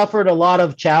probably suffered a lot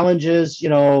of challenges,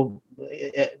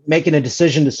 making a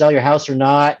decision to sell your house or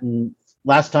not. And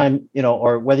last time,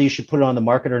 or whether you should put it on the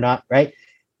market or not, right?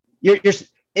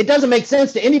 It doesn't make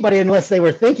sense to anybody unless they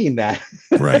were thinking that.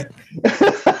 Right.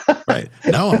 Right.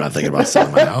 No, I'm not thinking about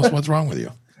selling my house. What's wrong with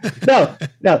you? No.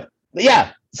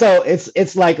 Yeah. So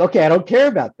it's like, okay, I don't care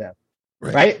about them.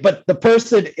 Right. But the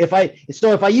person, if I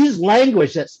use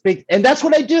language that speaks, and that's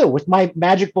what I do with my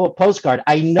Magic Bullet postcard,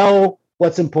 I know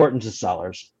what's important to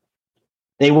sellers.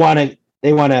 They want a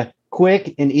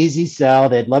quick and easy sell.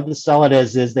 They'd love to sell it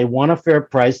as is. They want a fair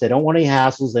price. They don't want any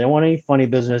hassles. They don't want any funny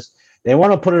business. They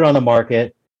want to put it on the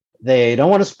market. They don't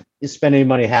want to spend any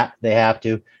money they have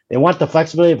to. They want the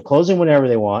flexibility of closing whenever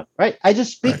they want, right? I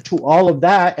just speak to all of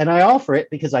that, and I offer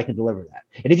it because I can deliver that.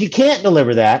 And if you can't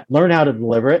deliver that, learn how to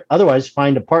deliver it. Otherwise,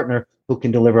 find a partner who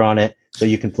can deliver on it so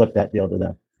you can flip that deal to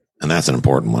them. And that's an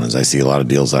important one, is I see a lot of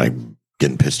deals that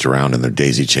getting pitched around and they're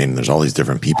daisy chain, and there's all these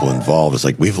different people involved. It's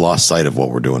like, we've lost sight of what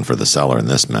we're doing for the seller in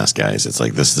this mess, guys. It's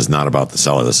like, this is not about the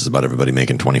seller. This is about everybody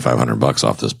making $2,500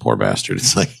 off this poor bastard.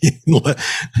 It's like,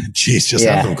 geez, just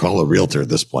have them call a realtor at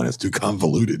this point. It's too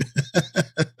convoluted.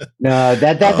 No,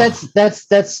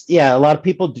 that's a lot of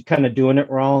people kind of doing it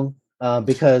wrong,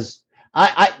 because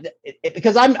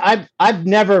I've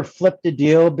never flipped a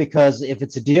deal, because if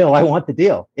it's a deal, I want the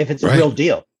deal. If it's a real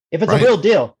deal, if it's a real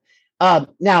deal.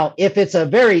 Now, if it's a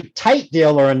very tight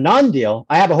deal or a non-deal,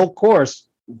 I have a whole course,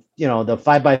 the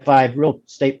 5x5 real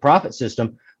estate profit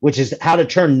system, which is how to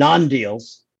turn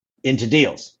non-deals into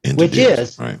deals, which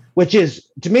is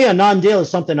to me, a non-deal is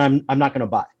something I'm not going to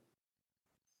buy.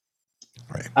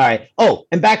 Right. All right. Oh,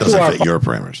 and back to your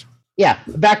parameters. Yeah.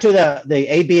 Back to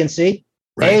the A, B, and C.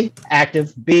 A,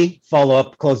 active. B, follow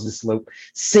up, close this loop.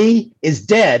 C is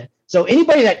dead. So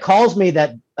anybody that calls me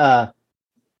that,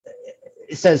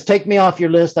 it says, take me off your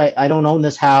list. I don't own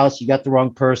this house. You got the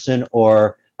wrong person,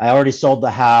 or I already sold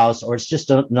the house, or it's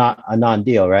just not a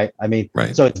non-deal, right? I mean,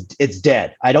 so it's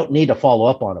dead. I don't need to follow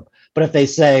up on them. But if they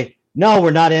say, no,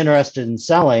 we're not interested in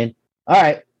selling. All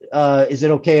right. Is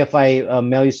it okay if I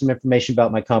mail you some information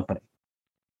about my company?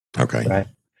 Okay. Right.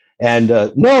 And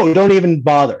no, don't even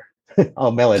bother.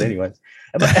 I'll mail it anyways.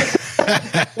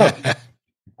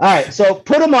 All right, so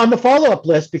put them on the follow-up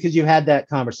list because you had that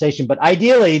conversation. But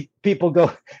ideally, people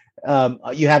go,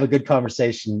 you have a good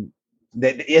conversation.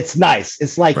 It's nice.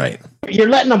 It's like you're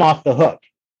letting them off the hook.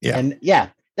 Yeah. And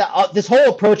this whole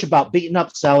approach about beating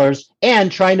up sellers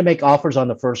and trying to make offers on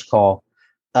the first call,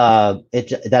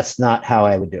 that's not how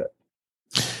I would do it.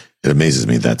 It amazes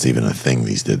me that's even a thing.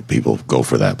 People go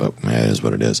for that, but it is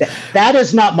what it is. That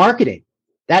is not marketing.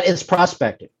 That is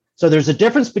prospecting. So there's a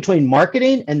difference between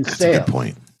marketing and sales. That's a good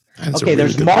point. That's okay,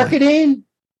 there's marketing,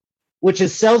 which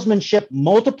is salesmanship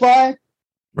multiplied.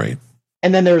 Right.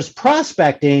 And then there's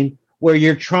prospecting, where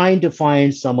you're trying to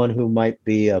find someone who might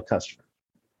be a customer.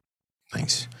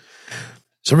 Thanks.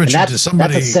 So, Richard, that's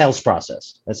a sales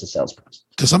process. That's a sales process.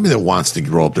 To somebody that wants to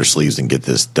roll up their sleeves and get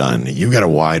this done, you've got a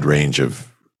wide range of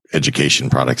education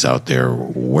products out there.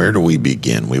 Where do we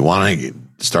begin? We want to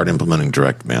start implementing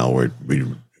direct mail, where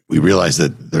we realize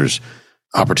that there's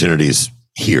opportunities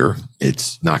here.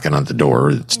 It's knocking on the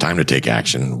door. It's time to take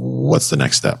action. What's the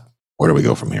next step? Where do we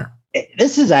go from here?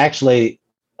 This is actually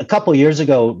a couple of years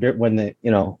ago when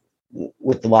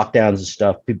with the lockdowns and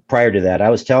stuff. Prior to that, I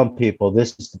was telling people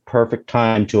this is the perfect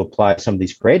time to apply some of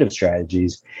these creative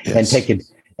strategies and take it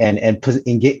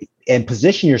and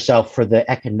position yourself for the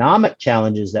economic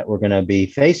challenges that we're going to be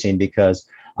facing. Because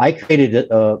I created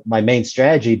my main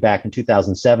strategy back in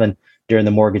 2007 during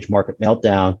the mortgage market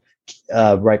meltdown,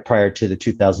 right prior to the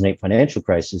 2008 financial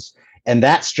crisis. And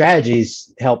that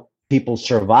strategies helped people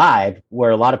survive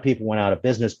where a lot of people went out of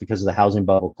business because of the housing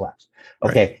bubble collapse.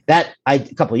 Okay. Right. A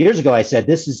couple of years ago, I said,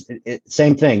 this is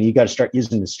same thing. You got to start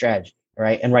using the strategy.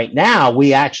 Right. And right now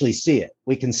we actually see it.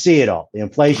 We can see it all. The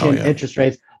inflation, interest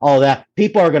rates, all of that.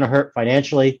 People are going to hurt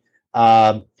financially.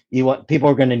 People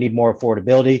are going to need more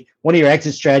affordability. One of your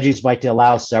exit strategies might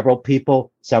allow several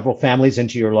families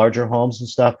into your larger homes and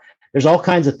stuff. There's all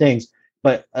kinds of things,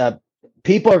 but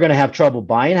people are going to have trouble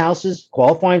buying houses,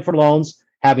 qualifying for loans,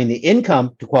 having the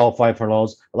income to qualify for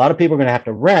loans. A lot of people are going to have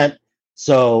to rent,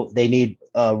 so they need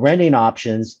renting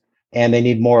options, and they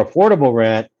need more affordable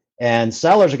rent. And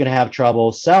sellers are going to have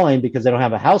trouble selling because they don't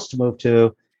have a house to move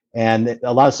to, and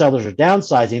a lot of sellers are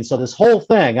downsizing. So this whole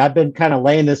thing, I've been kind of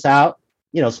laying this out,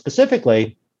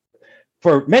 specifically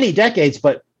for many decades,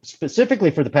 but specifically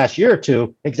for the past year or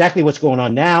two, exactly what's going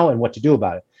on now and what to do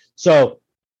about it. So,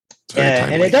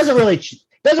 and it doesn't really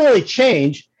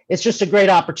change. It's just a great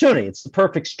opportunity. It's the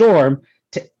perfect storm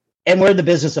and we're in the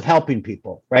business of helping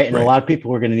people, right? And a lot of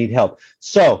people are going to need help.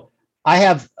 So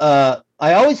I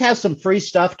always have some free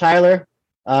stuff, Tyler.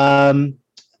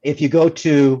 If you go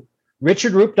to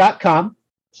richardroop.com,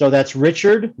 so that's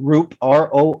Richard Roop,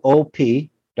 ROOP.com.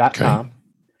 Okay.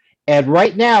 And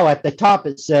right now at the top,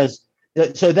 it says,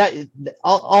 so that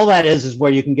all that is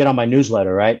where you can get on my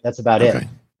newsletter, right? That's about it.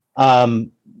 I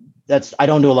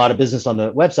don't do a lot of business on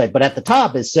the website, but at the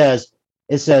top it says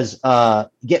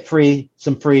get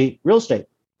some free real estate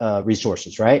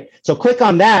resources, right? So click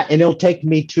on that and it'll take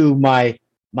me to my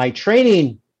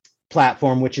training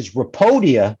platform, which is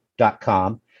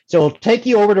Repodia.com. So it'll take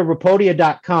you over to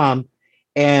Repodia.com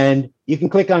and you can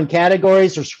click on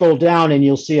categories or scroll down and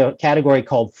you'll see a category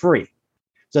called free.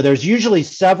 So there's usually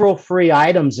several free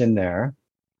items in there.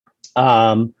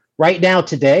 Right now,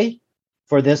 today,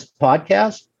 for this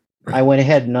podcast, I went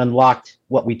ahead and unlocked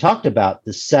what we talked about,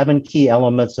 the 7 key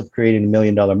elements of creating $1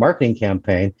 million marketing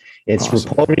campaign. It's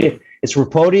awesome. Repodia. It's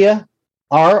Repodia,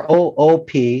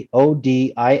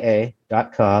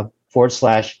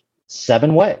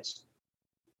 ROOPODIA.com/7 ways.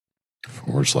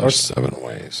 /7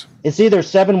 ways. It's either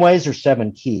 7 ways or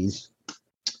 7 keys.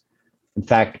 In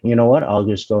fact, you know what? I'll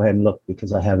just go ahead and look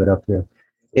because I have it up here.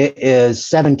 It is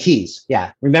 7 keys.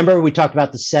 Yeah. Remember we talked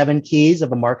about the 7 keys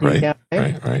of a marketing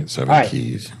campaign? Right. 7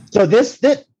 keys. So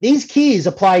these keys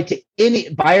apply to any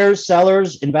buyers,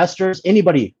 sellers, investors,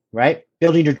 anybody, right?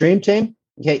 Building your dream team.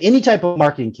 Okay. Any type of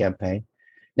marketing campaign.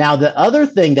 Now, the other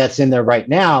thing that's in there right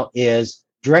now is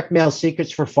direct mail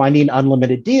secrets for finding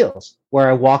unlimited deals, where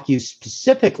I walk you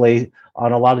specifically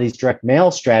on a lot of these direct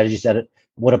mail strategies that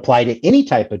would apply to any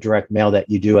type of direct mail that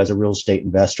you do as a real estate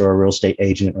investor or a real estate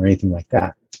agent or anything like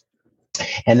that.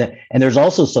 And there's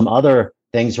also some other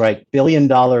things, right? $1 billion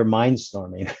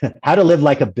mindstorming, how to live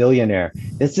like a billionaire.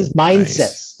 This is mindset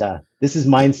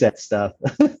stuff.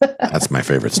 That's my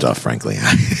favorite stuff, frankly,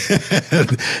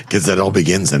 because that all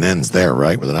begins and ends there,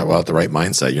 right? Without the right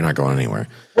mindset, you're not going anywhere.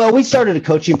 Well, we started a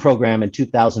coaching program in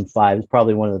 2005. It's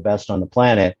probably one of the best on the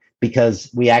planet because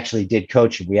we actually did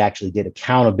coaching. We actually did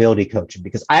accountability coaching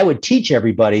because I would teach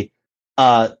everybody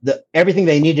everything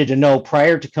they needed to know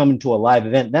prior to coming to a live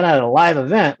event. Then at a live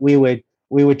event, we would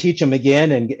teach them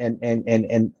again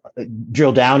and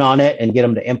drill down on it and get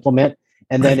them to implement.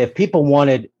 And then if people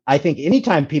wanted, I think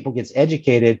anytime people gets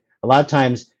educated, a lot of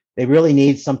times they really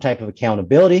need some type of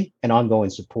accountability and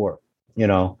ongoing support,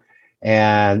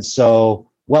 And so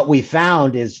what we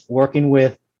found is working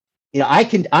with,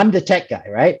 I'm the tech guy,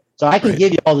 right? So I can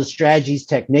give you all the strategies,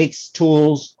 techniques,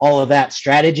 tools, all of that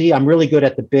strategy. I'm really good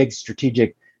at the big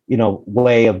strategic,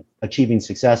 way of achieving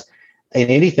success in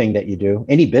anything that you do,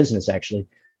 any business actually.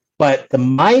 But the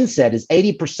mindset is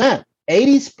 80%,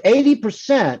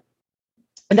 80%.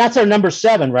 And that's our number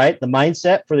 7, right? The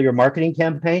mindset for your marketing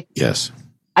campaign. Yes.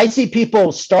 I see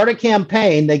people start a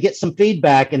campaign, they get some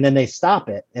feedback, and then they stop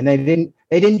it. And they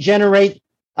didn't generate.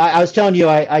 I was telling you,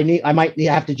 I might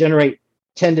have to generate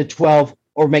 10 to 12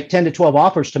 or make 10 to 12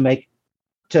 offers to make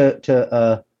to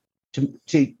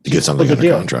get something under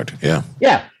contract. Yeah.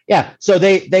 Yeah. So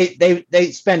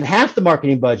they spend half the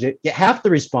marketing budget, get half the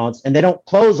response, and they don't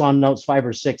close on those 5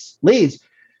 or 6 leads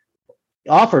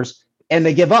offers, and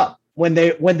they give up. when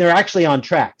they're actually on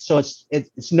track. So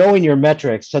it's knowing your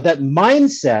metrics. So that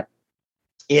mindset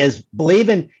is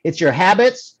believing it's your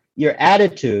habits, your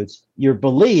attitudes, your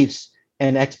beliefs,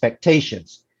 and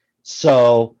expectations.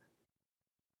 So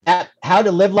at how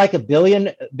to live like a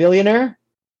billionaire,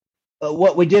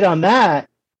 what we did on that,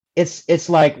 it's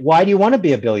like, why do you want to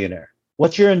be a billionaire?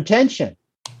 What's your intention?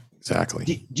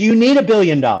 Exactly. Do you need $1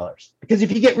 billion? Because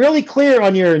if you get really clear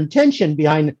on your intention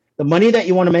behind the money that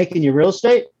you want to make in your real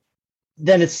estate,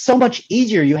 then it's so much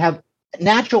easier. You have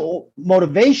natural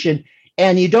motivation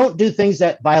and you don't do things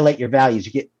that violate your values.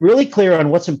 You get really clear on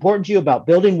what's important to you about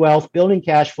building wealth, building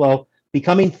cash flow,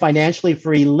 becoming financially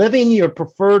free, living your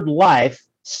preferred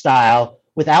lifestyle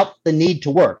without the need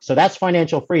to work. So that's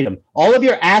financial freedom. All of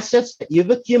your assets that you've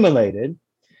accumulated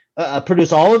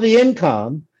produce all of the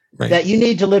income that you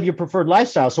need to live your preferred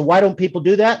lifestyle. So why don't people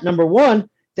do that? Number one,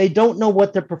 they don't know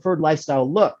what their preferred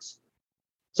lifestyle looks.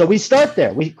 So we start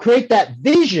there. We create that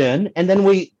vision and then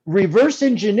we reverse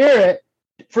engineer it.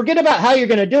 Forget about how you're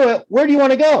going to do it. Where do you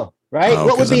want to go? Right? Oh,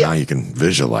 because now you can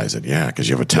visualize it. Yeah, because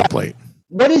you have a template.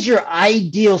 What is your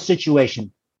ideal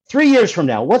situation? 3 years from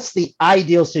now, what's the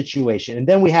ideal situation? And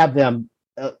then we have them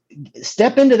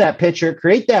step into that picture,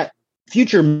 create that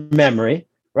future memory,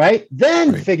 right?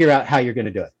 Then figure out how you're going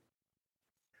to do it.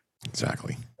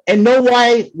 Exactly. And know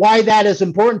why that is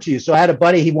important to you. So I had a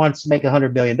buddy, he wants to make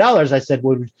 $100 million. I said,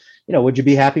 would you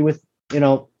be happy with,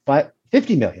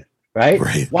 50 million, right?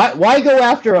 Why go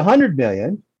after 100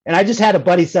 million? And I just had a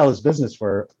buddy sell his business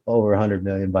for over 100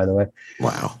 million, by the way.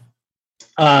 Wow.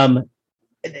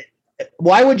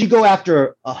 Why would you go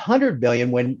after 100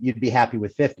 million when you'd be happy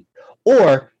with 50?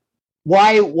 Or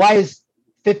why is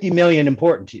 50 million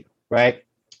important to you, right?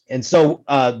 And so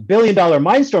 $1 billion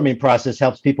mindstorming process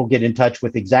helps people get in touch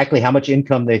with exactly how much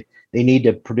income they need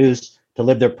to produce to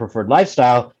live their preferred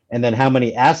lifestyle, and then how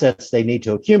many assets they need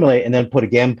to accumulate, and then put a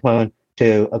game plan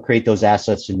to create those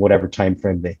assets in whatever time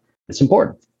frame it's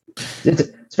important.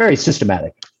 It's very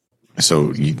systematic.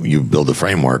 So you build a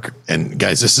framework, and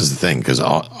guys, this is the thing, because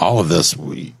all of this,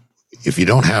 if you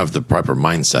don't have the proper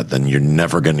mindset, then you're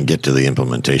never going to get to the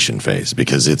implementation phase,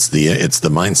 because it's the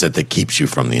mindset that keeps you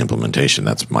from the implementation.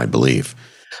 That's my belief.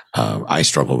 I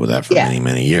struggled with that for many,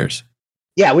 many years.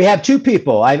 Yeah, we have two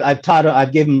people.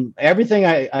 I've given them everything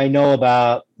I know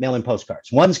about mailing postcards.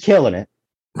 One's killing it,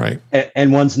 right,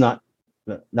 and one's not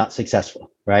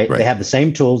successful, right? They have the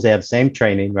same tools, they have the same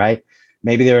training, right?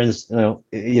 Maybe they're in,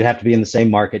 you'd have to be in the same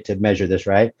market to measure this,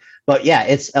 right? But yeah,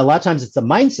 it's a lot of times it's the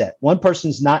mindset. One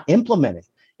person's not implementing.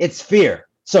 It's fear.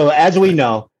 So as we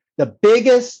know, the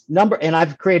biggest number, and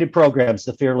I've created programs,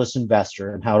 The Fearless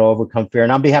Investor and How to Overcome Fear,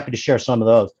 and I'll be happy to share some of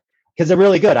those because they're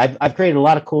really good. I've created a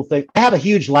lot of cool things. I have a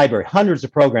huge library, hundreds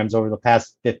of programs over the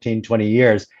past 15, 20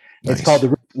 years. Nice. It's called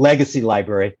the Legacy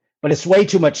Library, but it's way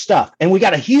too much stuff. And we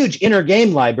got a huge inner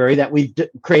game library that we've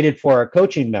created for our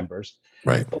coaching members.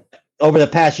 Right. Over the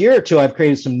past year or two, I've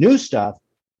created some new stuff.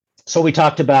 So we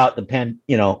talked about the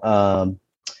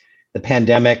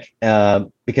pandemic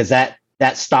because that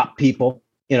stopped people,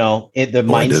 in the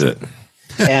mindset.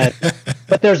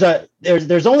 But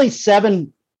there's only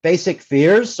 7 basic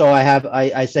fears. So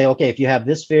I say, okay, if you have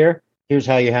this fear, here's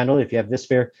how you handle it. If you have this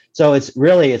fear, so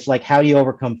it's like, how do you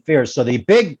overcome fears? So the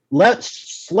big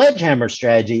sledgehammer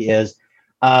strategy is,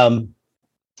 analyze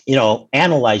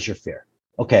your fear.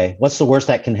 Okay, what's the worst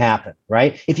that can happen,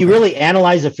 right? If you really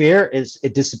analyze a fear,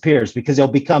 it disappears because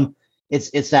it'll become,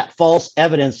 it's that false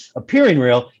evidence appearing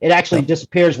real. It actually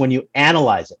disappears when you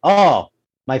analyze it. Oh,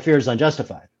 my fear is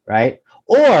unjustified, right?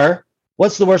 Or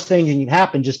what's the worst thing that can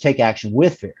happen? Just take action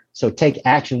with fear. So take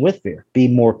action with fear. Be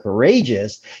more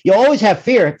courageous. You always have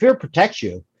fear. Fear protects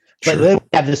you, but then we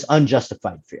have this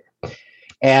unjustified fear.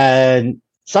 And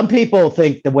some people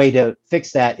think the way to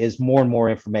fix that is more and more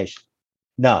information.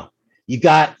 No. You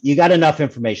got enough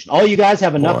information. All you guys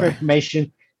have enough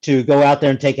information to go out there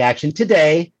and take action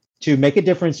today to make a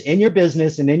difference in your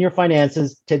business and in your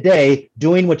finances today,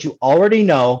 doing what you already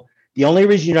know. The only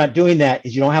reason you're not doing that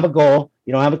is you don't have a goal.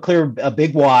 You don't have a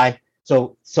big why.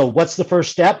 So what's the first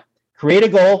step? Create a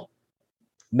goal,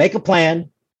 make a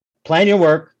plan your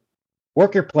work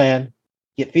your plan,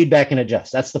 get feedback and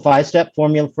adjust. That's the 5-step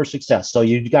formula for success. So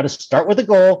you got to start with a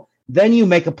goal. Then you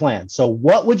make a plan. So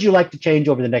what would you like to change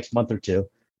over the next month or two?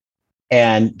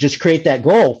 And just create that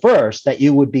goal first that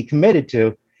you would be committed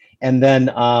to, and then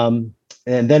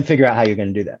figure out how you're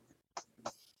going to do that.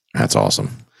 That's awesome.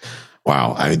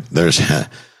 Wow.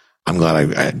 I'm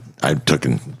glad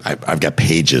I've got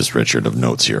pages, Richard, of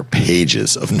notes here.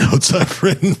 Pages of notes I've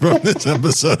written from this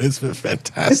episode. It's been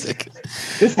fantastic.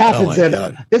 This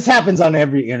happens on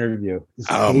every interview.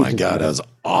 Oh my God, that was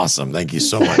awesome! Thank you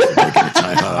so much for taking the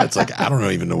time out. It's like I don't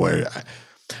even know where.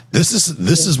 This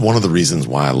is one of the reasons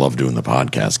why I love doing the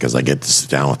podcast, because I get to sit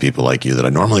down with people like you that I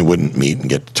normally wouldn't meet and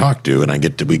get to talk to, and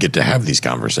we get to have these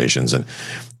conversations. And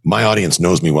my audience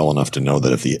knows me well enough to know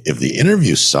that if the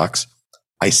interview sucks,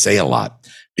 I say a lot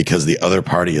because the other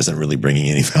party isn't really bringing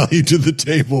any value to the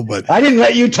table. But I didn't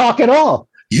let you talk at all.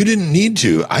 You didn't need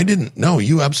to. I didn't. No,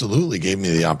 you absolutely gave me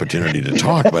the opportunity to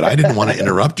talk, but I didn't want to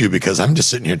interrupt you because I'm just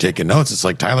sitting here taking notes. It's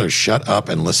like, Tyler, shut up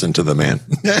and listen to the man.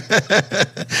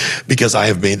 Because I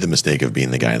have made the mistake of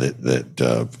being the guy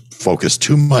that focused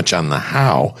too much on the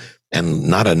how and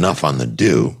not enough on the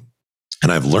do.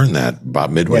 And I've learned that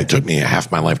about midway. Yeah. It took me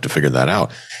half my life to figure that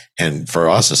out. And for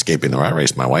us escaping the rat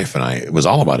race, my wife and I, it was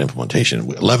all about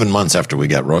implementation. 11 months after we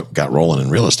got rolling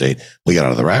in real estate, we got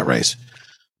out of the rat race.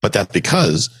 But that's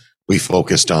because we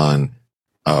focused on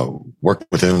work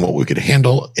within what we could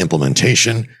handle,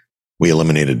 implementation. We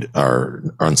eliminated our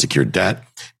unsecured debt,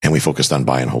 and we focused on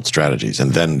buy and hold strategies.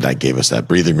 And then that gave us that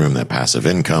breathing room, that passive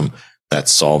income that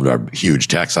solved our huge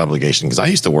tax obligation. Because I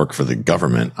used to work for the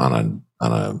government on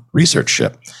a research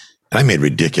ship, and I made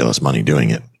ridiculous money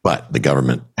doing it. But the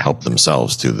government helped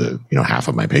themselves to half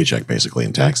of my paycheck basically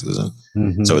in taxes.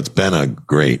 And so it's been a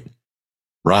great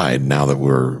ride. Now that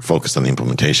we're focused on the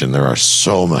implementation, there are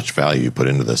so much value put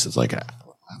into this. It's like,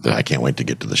 I can't wait to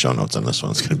get to the show notes on this one.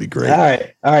 It's going to be great. All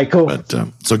right, cool. But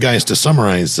so guys, to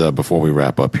summarize, before we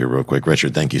wrap up here real quick,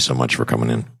 Richard, thank you so much for coming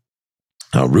in.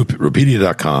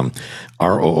 Roopedia.com,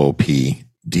 ROOPDIA.com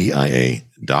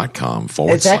 /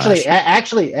 It's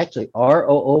actually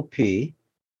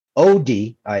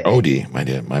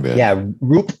ROOPODIA. My bad. Yeah,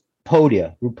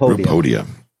 Roopodia.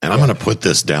 And I'm going to put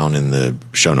this down in the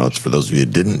show notes for those of you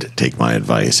who didn't take my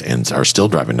advice and are still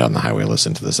driving down the highway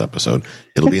listening to this episode.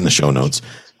 It'll be in the show notes.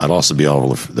 It'll also be all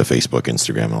over the Facebook,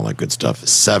 Instagram, and all that good stuff.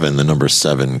 The number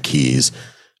 7 keys.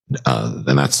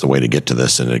 And that's the way to get to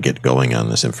this and to get going on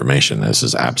this information. This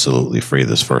is absolutely free.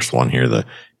 This first one here, the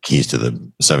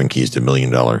 7 keys to $1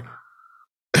 million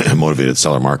motivated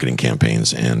seller marketing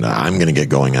campaigns. And I'm going to get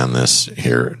going on this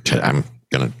here. I'm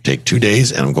going to take 2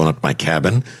 days, and I'm going up to my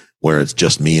cabin where it's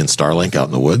just me and Starlink out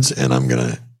in the woods, and I'm going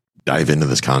to dive into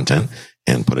this content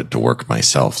and put it to work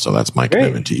myself. So that's my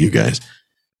commitment to you guys.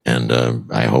 And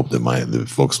I hope that the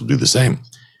folks will do the same.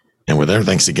 And we're there.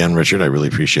 Thanks again, Richard. I really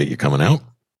appreciate you coming out.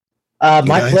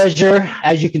 My pleasure.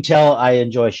 As you can tell, I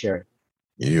enjoy sharing.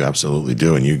 You absolutely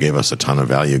do. And you gave us a ton of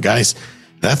value. Guys,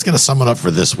 that's going to sum it up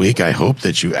for this week. I hope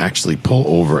that you actually pull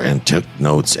over and took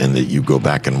notes and that you go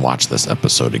back and watch this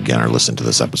episode again, or listen to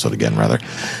this episode again, rather.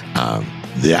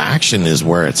 The action is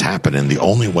where it's happening. The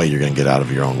only way you're going to get out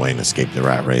of your own way and escape the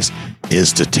rat race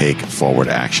is to take forward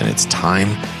action. It's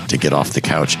time to get off the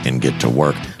couch and get to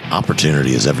work.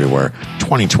 Opportunity is everywhere.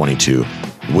 2022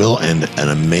 will end an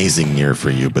amazing year for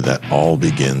you, but that all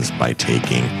begins by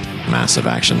taking massive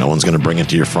action. No one's going to bring it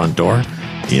to your front door.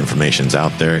 The information's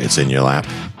out there. It's in your lap.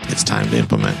 It's time to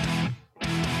implement.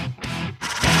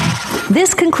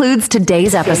 This concludes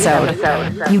today's episode.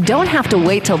 You don't have to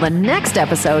wait till the next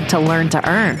episode to learn to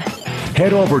earn.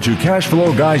 Head over to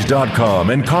cashflowguys.com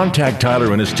and contact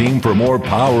Tyler and his team for more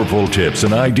powerful tips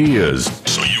and ideas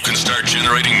so you can start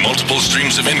generating multiple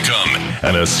streams of income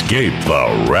and escape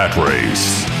the rat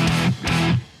race.